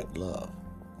consider that love.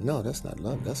 No, that's not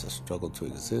love. That's a struggle to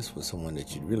exist with someone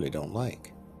that you really don't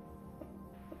like.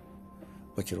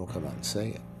 But you don't come out and say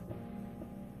it.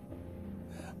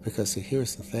 Because see,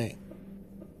 here's the thing.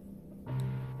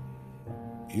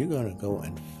 You're going to go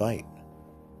and fight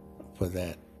for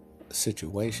that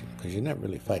situation because you're not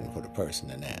really fighting for the person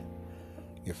in that.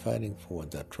 You're fighting for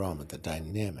the drama, the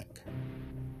dynamic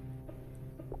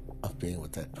of being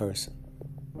with that person.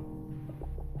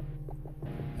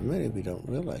 And many of you don't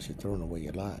realize you're throwing away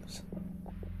your lives.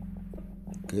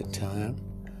 Good time,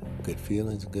 good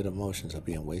feelings, good emotions are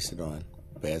being wasted on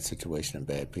bad situation and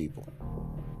bad people.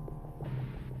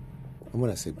 And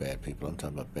when I say bad people, I'm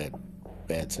talking about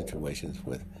bad situations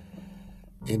with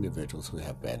individuals who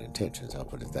have bad intentions. I'll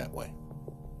put it that way.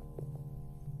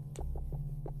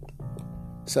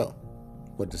 So,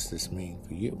 what does this mean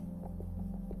for you?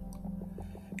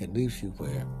 It leaves you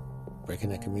where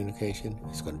breaking that communication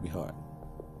is going to be hard.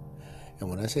 And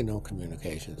when I say no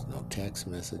communications, no text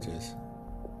messages,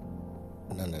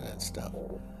 none of that stuff.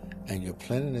 And you're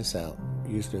planning this out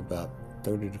usually about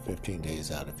 30 to 15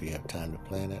 days out if you have time to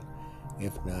plan it.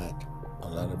 If not, a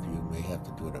lot of you may have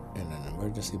to do it in an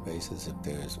emergency basis if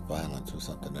there's violence or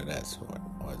something of that sort,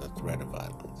 or the threat of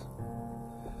violence.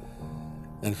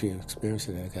 And if you're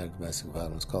experiencing any kind of domestic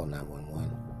violence, call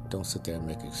 911. Don't sit there and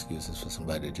make excuses for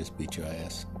somebody to just beat your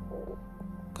ass.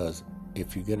 Because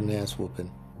if you get an ass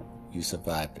whooping, you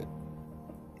survived it.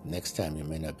 Next time you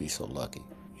may not be so lucky.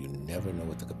 You never know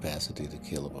what the capacity to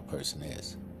kill of a person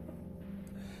is.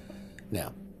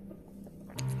 Now,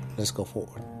 let's go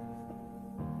forward.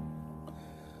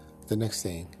 The next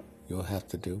thing you'll have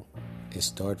to do is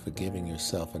start forgiving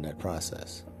yourself in that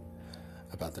process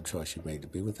about the choice you made to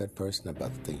be with that person,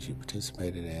 about the things you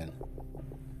participated in.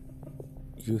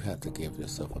 You have to give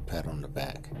yourself a pat on the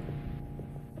back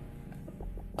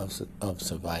of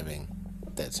surviving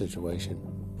that situation,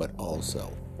 but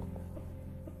also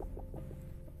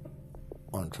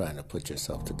on trying to put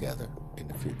yourself together in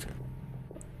the future.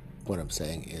 What I'm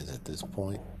saying is, at this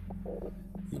point,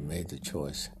 you made the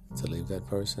choice to leave that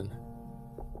person.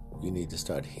 You need to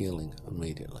start healing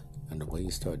immediately. And the way you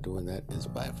start doing that is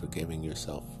by forgiving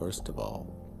yourself, first of all,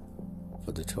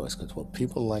 for the choice. Because what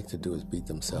people like to do is beat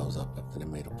themselves up after they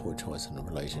made a poor choice in a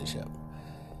relationship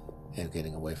and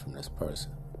getting away from this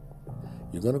person.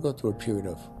 You're going to go through a period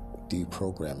of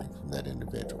deprogramming from that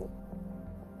individual.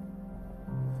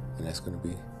 And that's going to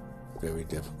be very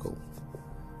difficult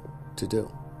to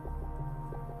do.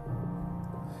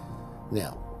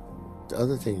 Now, the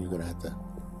other thing you're going to have to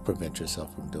prevent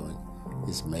yourself from doing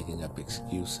is making up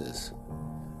excuses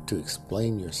to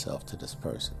explain yourself to this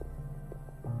person.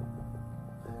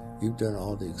 You've done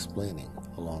all the explaining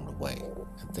along the way,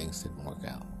 and things didn't work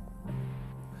out.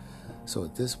 So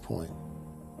at this point,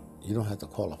 you don't have to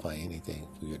qualify anything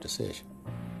for your decision.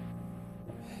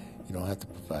 You don't have to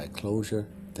provide closure.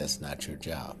 That's not your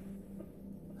job.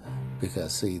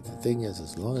 Because, see, the thing is,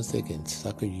 as long as they can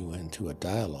sucker you into a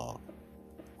dialogue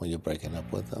when you're breaking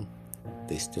up with them,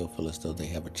 they still feel as though they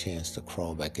have a chance to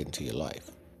crawl back into your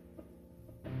life.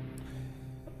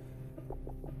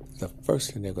 The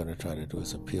first thing they're going to try to do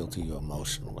is appeal to you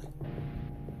emotionally.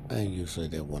 And usually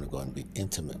they want to go and be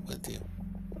intimate with you.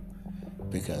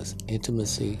 Because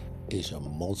intimacy is your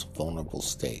most vulnerable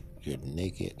state. You're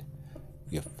naked.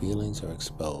 Your feelings are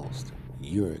exposed.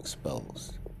 You're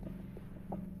exposed.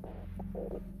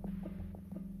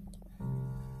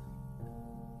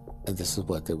 And this is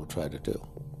what they will try to do.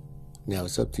 Now,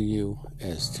 it's up to you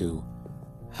as to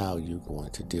how you're going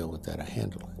to deal with that or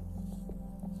handle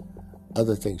it.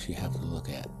 Other things you have to look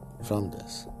at from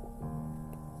this.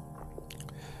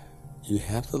 You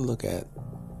have to look at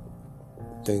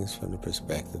things from the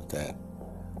perspective that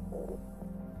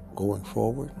going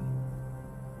forward,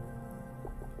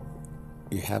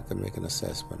 you have to make an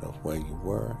assessment of where you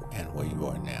were and where you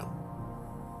are now,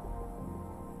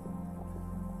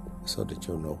 so that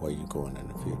you'll know where you're going in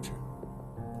the future.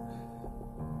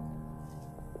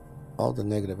 All the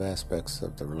negative aspects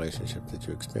of the relationship that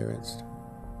you experienced,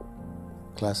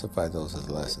 classify those as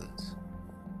lessons,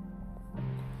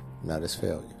 not as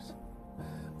failures.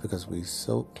 Because we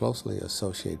so closely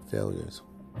associate failures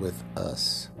with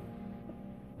us.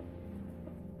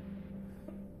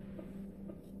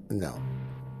 No,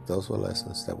 those were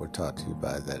lessons that were taught to you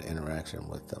by that interaction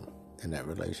with them in that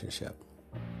relationship.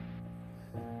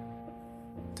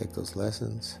 Take those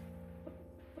lessons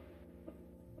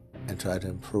and try to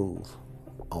improve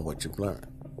on what you've learned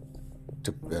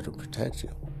to better protect you.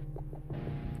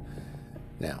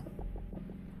 Now,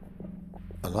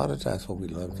 a lot of times what we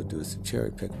love to do is to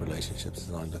cherry pick relationships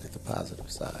and only look at the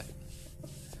positive side.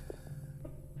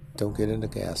 Don't get into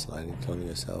gaslighting, telling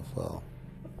yourself, well,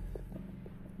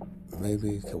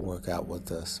 maybe it can work out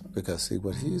with us. Because see,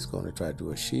 what he's going to try to do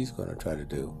or she's going to try to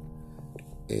do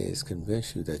is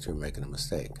convince you that you're making a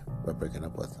mistake by breaking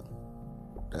up with them.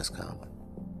 That's common.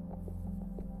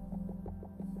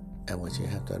 And what you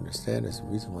have to understand is the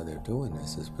reason why they're doing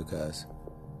this is because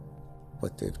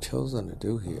what they've chosen to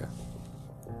do here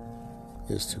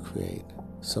is to create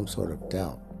some sort of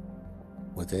doubt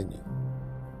within you.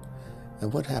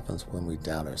 And what happens when we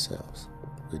doubt ourselves?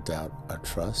 We doubt our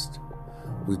trust,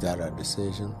 we doubt our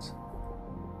decisions,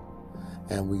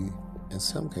 and we, in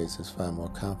some cases, find more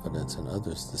confidence in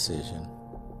others' decision,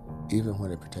 even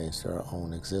when it pertains to our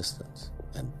own existence.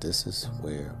 And this is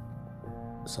where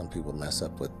some people mess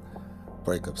up with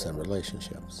breakups and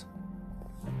relationships.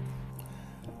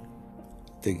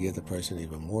 They give the person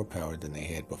even more power than they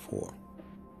had before,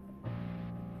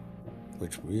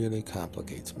 which really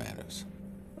complicates matters.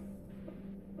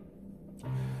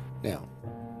 Now,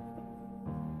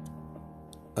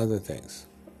 other things.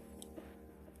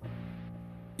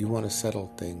 You want to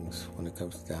settle things when it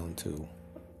comes down to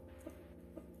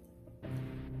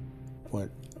what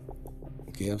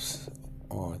gifts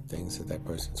or things that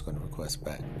person's going to request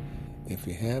back. If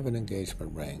you have an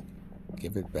engagement ring,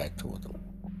 give it back to them.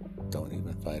 Don't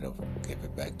even fight over it. Give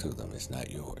it back to them. It's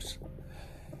not yours.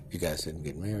 You guys didn't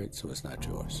get married, so it's not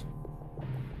yours.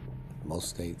 Most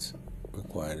states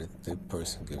require that the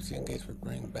person gives the engagement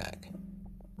ring back.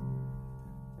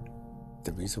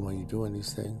 The reason why you're doing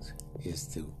these things is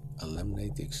to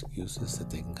eliminate the excuses that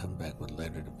they can come back with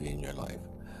later to be in your life,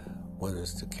 whether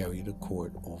it's to carry you to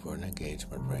court over an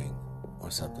engagement ring or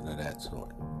something of that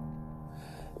sort.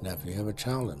 Now, if you have a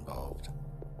child involved,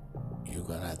 you're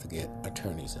going to have to get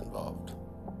attorneys involved.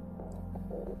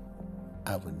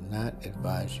 I would not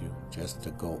advise you just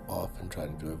to go off and try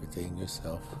to do everything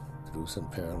yourself through some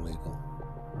paralegal,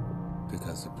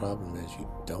 because the problem is you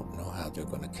don't know how they're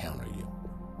going to counter you.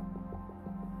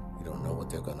 You don't know what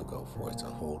they're going to go for. It's a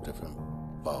whole different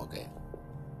ballgame.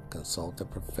 Consult a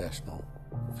professional,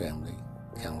 family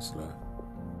counselor,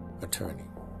 attorney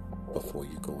before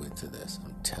you go into this.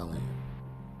 I'm telling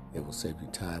you, it will save you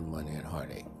time, money, and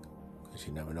heartache, because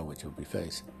you never know what you'll be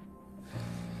facing.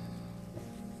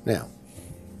 Now,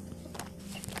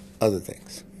 other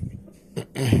things.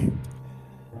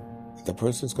 The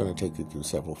person's going to take you through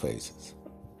several phases.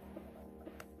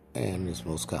 And it's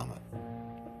most common: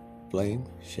 blame,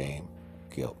 shame,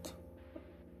 guilt.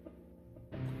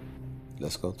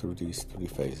 Let's go through these 3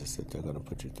 phases that they're going to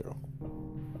put you through.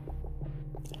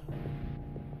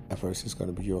 At first, it's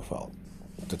going to be your fault.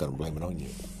 They're going to blame it on you.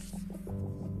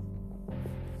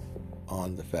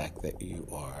 On the fact that you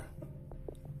are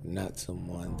not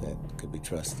someone that could be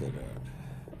trusted, or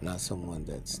not someone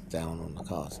that's down on the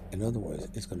cause. In other words,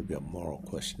 it's going to be a moral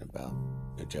question about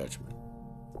your judgment.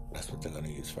 That's what they're going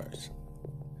to use first.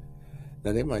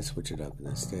 Now, they might switch it up and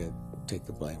instead take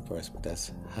the blame first, but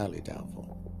that's highly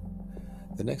doubtful.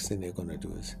 The next thing they're going to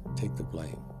do is take the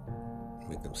blame,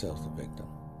 make themselves the victim.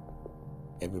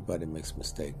 Everybody makes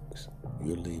mistakes.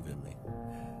 You're leaving me.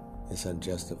 It's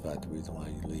unjustified, the reason why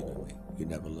you're leaving me. You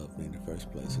never loved me in the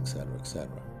first place, etc., etc.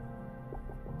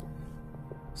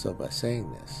 So by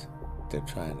saying this, they're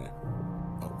trying to,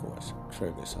 of course,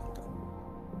 trigger something.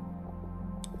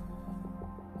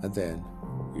 And then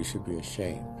you should be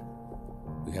ashamed.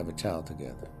 We have a child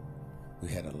together. We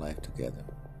had a life together.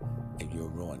 And you're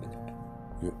ruining it.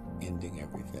 You're ending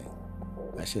everything.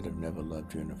 I should have never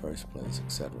loved you in the first place,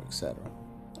 etc., etc.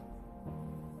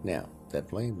 Now, that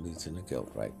blame leads into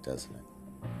guilt, right, doesn't it?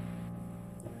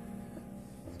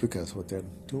 Because what they're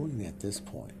doing at this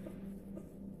point,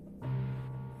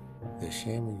 they're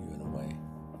shaming you in a way,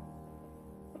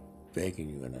 begging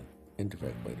you in an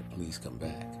indirect way to please come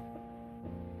back.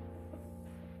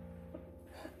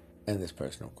 And this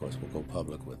person, of course, will go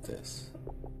public with this.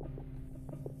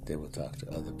 They will talk to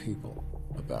other people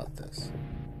about this.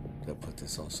 They'll put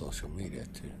this on social media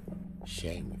to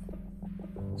shame you,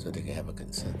 so they can have a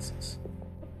consensus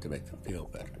to make them feel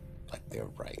better, like they're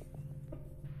right.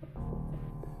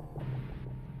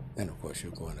 And of course,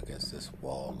 you're going against this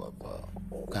wall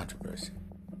of controversy.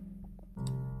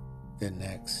 Then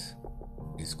next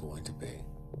is going to be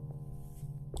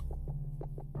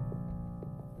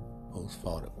whose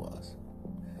fault it was.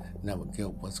 Now with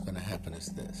guilt, what's going to happen is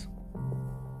this.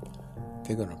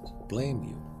 They're going to blame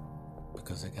you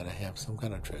because they got to have some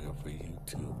kind of trigger for you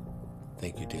to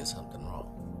think you did something wrong.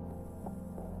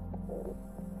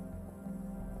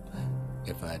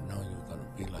 If I had known you were going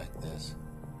to be like this,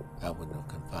 I wouldn't have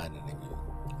confided in you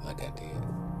like I did.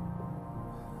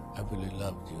 I really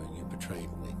loved you and you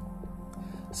betrayed me.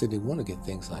 See, they want to get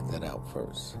things like that out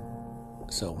first.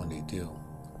 So when they do,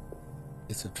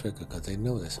 it's a trigger because they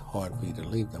know it's hard for you to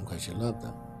leave them because you love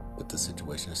them, but the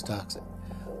situation is toxic.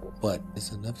 But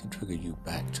it's enough to trigger you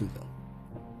back to them.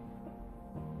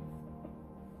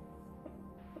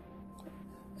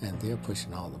 And they're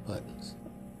pushing all the buttons.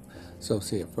 So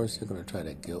see, at first they're going to try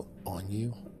to guilt on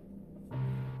you,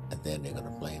 and then they're going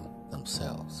to blame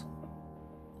themselves.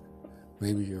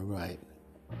 Maybe you're right,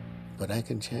 but I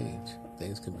can change.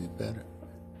 Things can be better.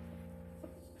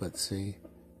 But see,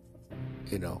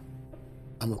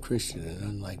 I'm a Christian, and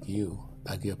unlike you,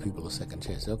 I give people a second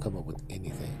chance. They'll come up with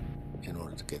anything in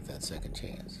order to get that second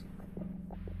chance.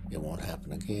 It won't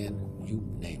happen again. You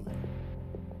name it.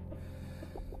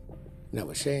 Now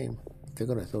with shame, they're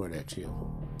going to throw it at you,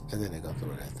 and then they're going to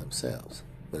throw it at themselves,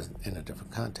 but in a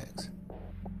different context.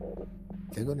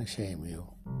 They're going to shame you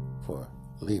for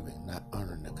leaving, not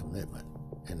honoring the commitment.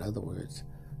 In other words,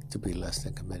 to be less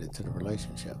than committed to the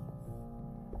relationship.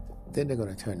 Then they're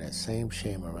going to turn that same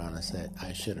shame around and say,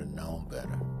 I should have known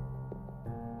better.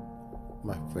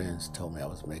 My friends told me I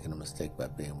was making a mistake by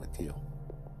being with you.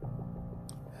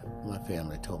 My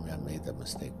family told me I made that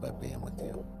mistake by being with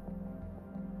you.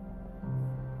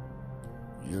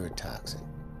 You're toxic.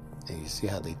 And you see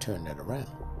how they turn that around.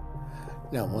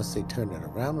 Now, once they turn it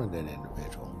around on that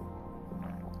individual,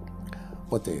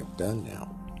 what they have done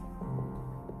now,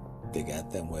 they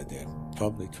got them where they're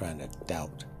probably trying to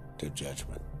doubt their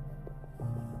judgment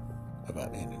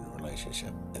about ending the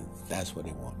relationship. And that's where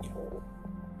they want you.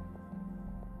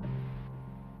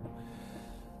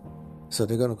 So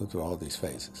they're going to go through all these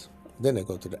phases. Then they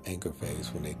go through the anger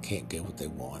phase when they can't get what they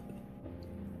want.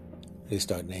 They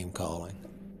start name calling.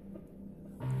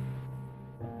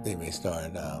 They may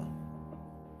start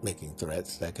making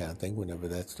threats, that kind of thing. Whenever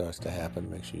that starts to happen,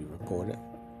 make sure you report it.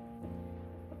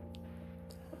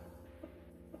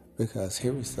 Because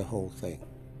here is the whole thing.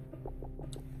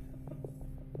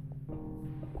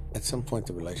 At some point,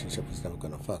 the relationship is never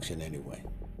going to function anyway.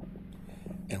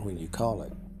 And when you call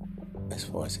it, as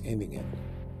far as ending it,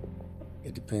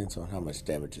 it depends on how much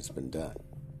damage has been done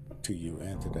to you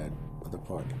and to that other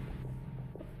party.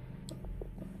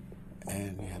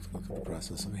 And you have to go through the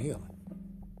process of healing.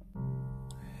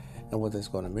 And what that's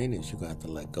going to mean is you're going to have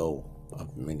to let go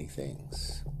of many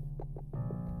things.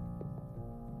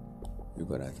 You're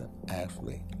going to have to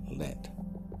actually let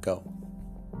go.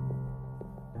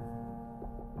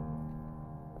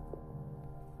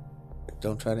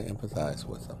 Don't try to empathize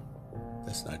with them.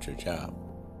 That's not your job.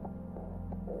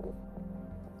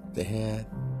 They had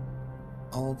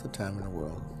all the time in the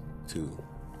world to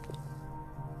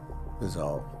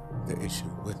resolve the issue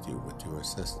with you, with your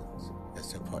assistance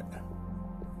as their partner.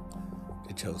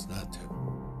 They chose not to.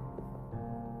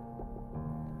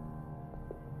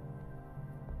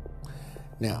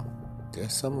 Now,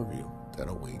 there's some of you that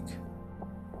are weak,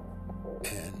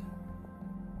 and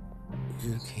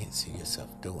you can't see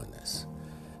yourself doing this.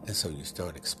 And so you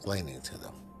start explaining to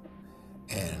them.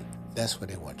 And that's what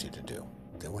they want you to do.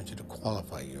 They want you to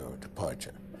qualify your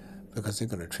departure because they're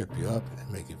going to trip you up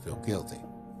and make you feel guilty.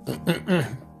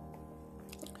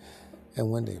 And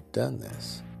when they've done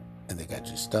this and they got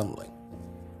you stumbling,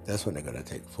 that's when they're going to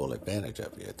take full advantage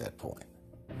of you at that point.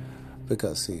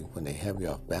 Because, see, when they have you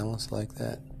off balance like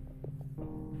that,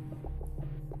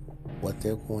 what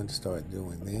they're going to start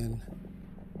doing then,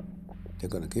 they're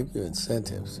going to give you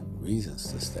incentives,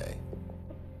 reasons to stay.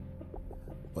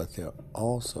 But they're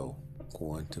also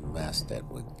going to mask that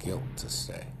with guilt to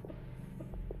stay.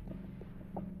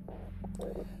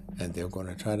 And they're going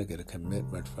to try to get a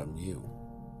commitment from you.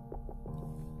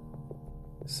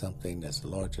 Something that's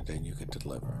larger than you could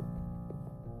deliver.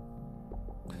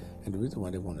 And the reason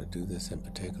why they want to do this in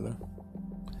particular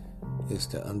is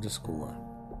to underscore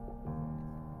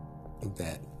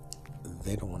that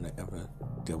they don't want to ever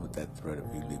deal with that threat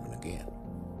of you leaving again.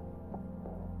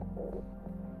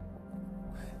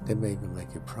 They may even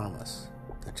make you promise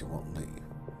that you won't leave.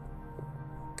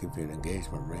 Give you an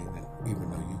engagement ring, and even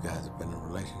though you guys have been in a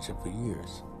relationship for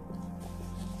years.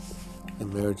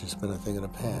 And marriage has been a thing of the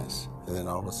past. And then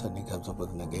all of a sudden he comes up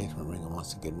with an engagement ring and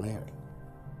wants to get married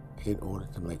in order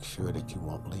to make sure that you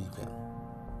won't leave him.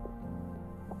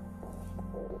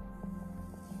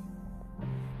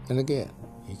 And again,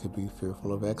 he could be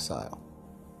fearful of exile.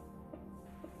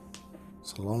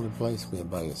 It's a lonely place being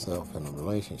by yourself in a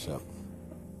relationship.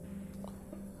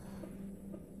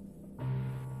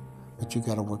 But you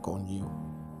got to work on you.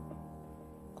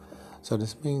 So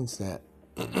this means that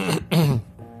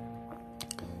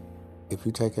if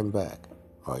you take him back,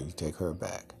 or you take her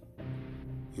back,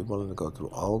 you're willing to go through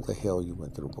all the hell you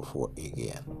went through before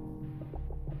again.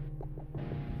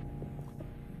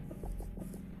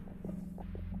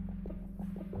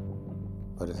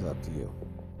 But it's up to you.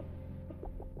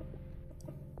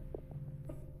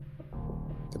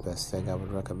 The best thing I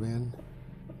would recommend,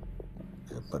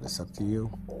 but it's up to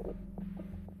you,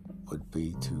 would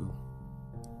be to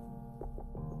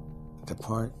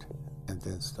depart and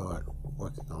then start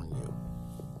working on you.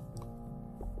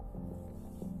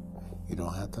 You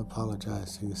don't have to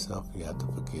apologize to yourself. You have to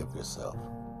forgive yourself.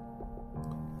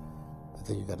 And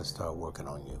then you got to start working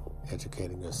on you,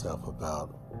 educating yourself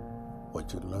about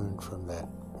what you learned from that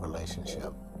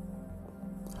relationship,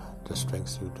 the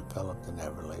strengths you developed in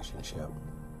that relationship,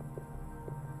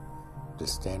 the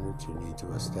standards you need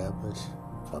to establish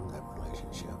from that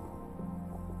relationship,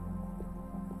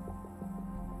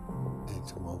 and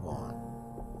to move on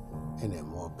in a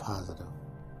more positive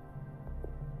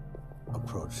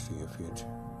approach to your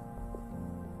future.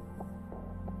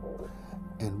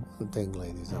 And one thing,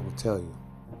 ladies, I will tell you,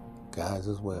 guys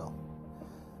as well,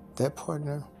 that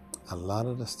partner, a lot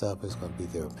of the stuff is going to be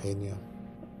their opinion.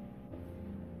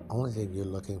 Only thing you're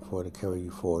looking for to carry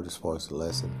you forward as far as the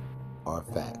lesson are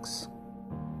facts.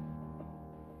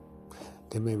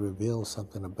 They may reveal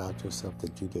something about yourself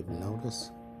that you didn't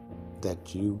notice,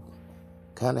 that you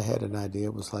kind of had an idea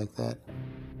it was like that.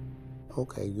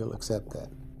 Okay, you'll accept that.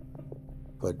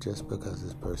 But just because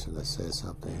this person has said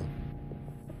something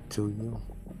to you,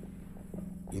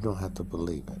 you don't have to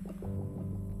believe it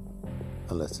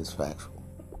unless it's factual.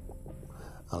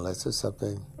 Unless it's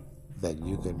something that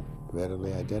you can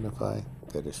readily identify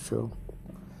that is true.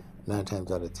 9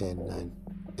 times out of 10,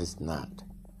 it's not.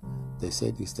 They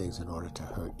say these things in order to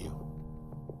hurt you.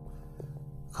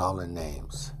 Calling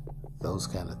names, those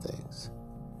kind of things.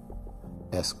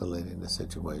 Escalating the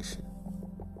situation.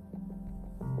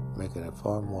 making it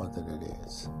far more than it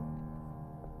is.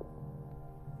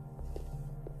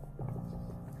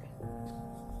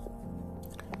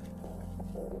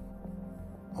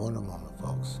 More in a moment,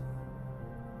 folks.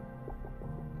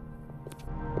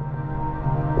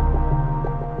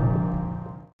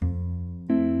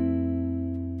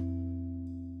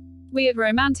 We at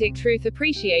Romantic Truth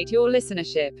appreciate your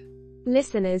listenership.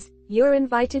 Listeners, you're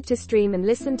invited to stream and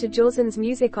listen to Jawson's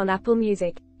music on Apple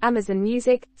Music, Amazon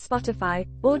Music, Spotify,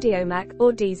 Audiomack,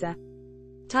 or Deezer.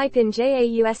 Type in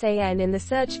JAUSAN in the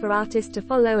search for artist to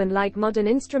follow and like modern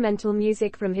instrumental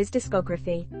music from his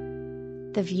discography.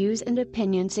 The views and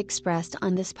opinions expressed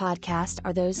on this podcast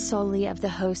are those solely of the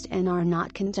host and are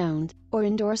not condoned or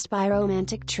endorsed by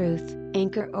Romantic Truth,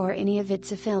 Anchor, or any of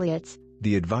its affiliates.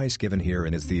 The advice given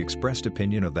herein is the expressed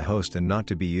opinion of the host and not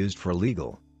to be used for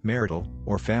legal, marital,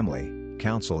 or family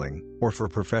counseling, or for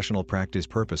professional practice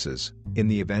purposes. In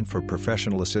the event for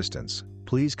professional assistance,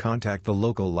 please contact the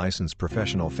local licensed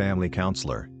professional family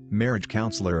counselor, marriage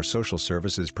counselor, or social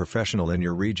services professional in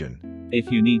your region.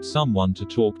 If you need someone to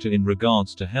talk to in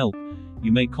regards to help,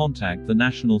 you may contact the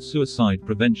National Suicide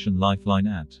Prevention Lifeline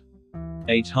at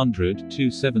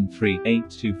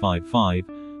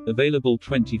 800-273-8255, available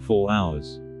 24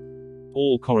 hours.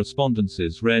 All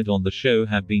correspondences read on the show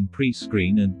have been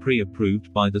pre-screened and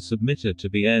pre-approved by the submitter to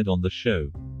be aired on the show.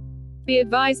 Be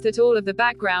advised that all of the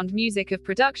background music of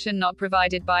production not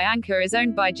provided by Anchor is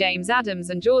owned by James Adams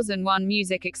and Jawson One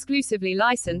Music, exclusively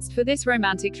licensed for this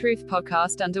Romantic Truth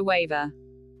podcast under waiver.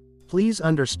 Please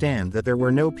understand that there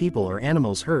were no people or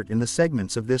animals hurt in the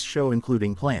segments of this show,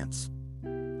 including plants.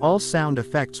 All sound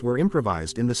effects were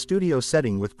improvised in the studio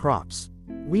setting with props.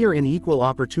 We are an equal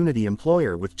opportunity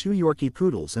employer with 2 Yorkie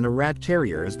Poodles and a Rat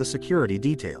Terrier as the security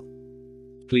detail.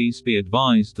 Please be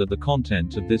advised that the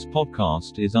content of this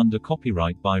podcast is under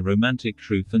copyright by Romantic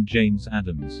Truth and James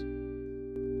Adams.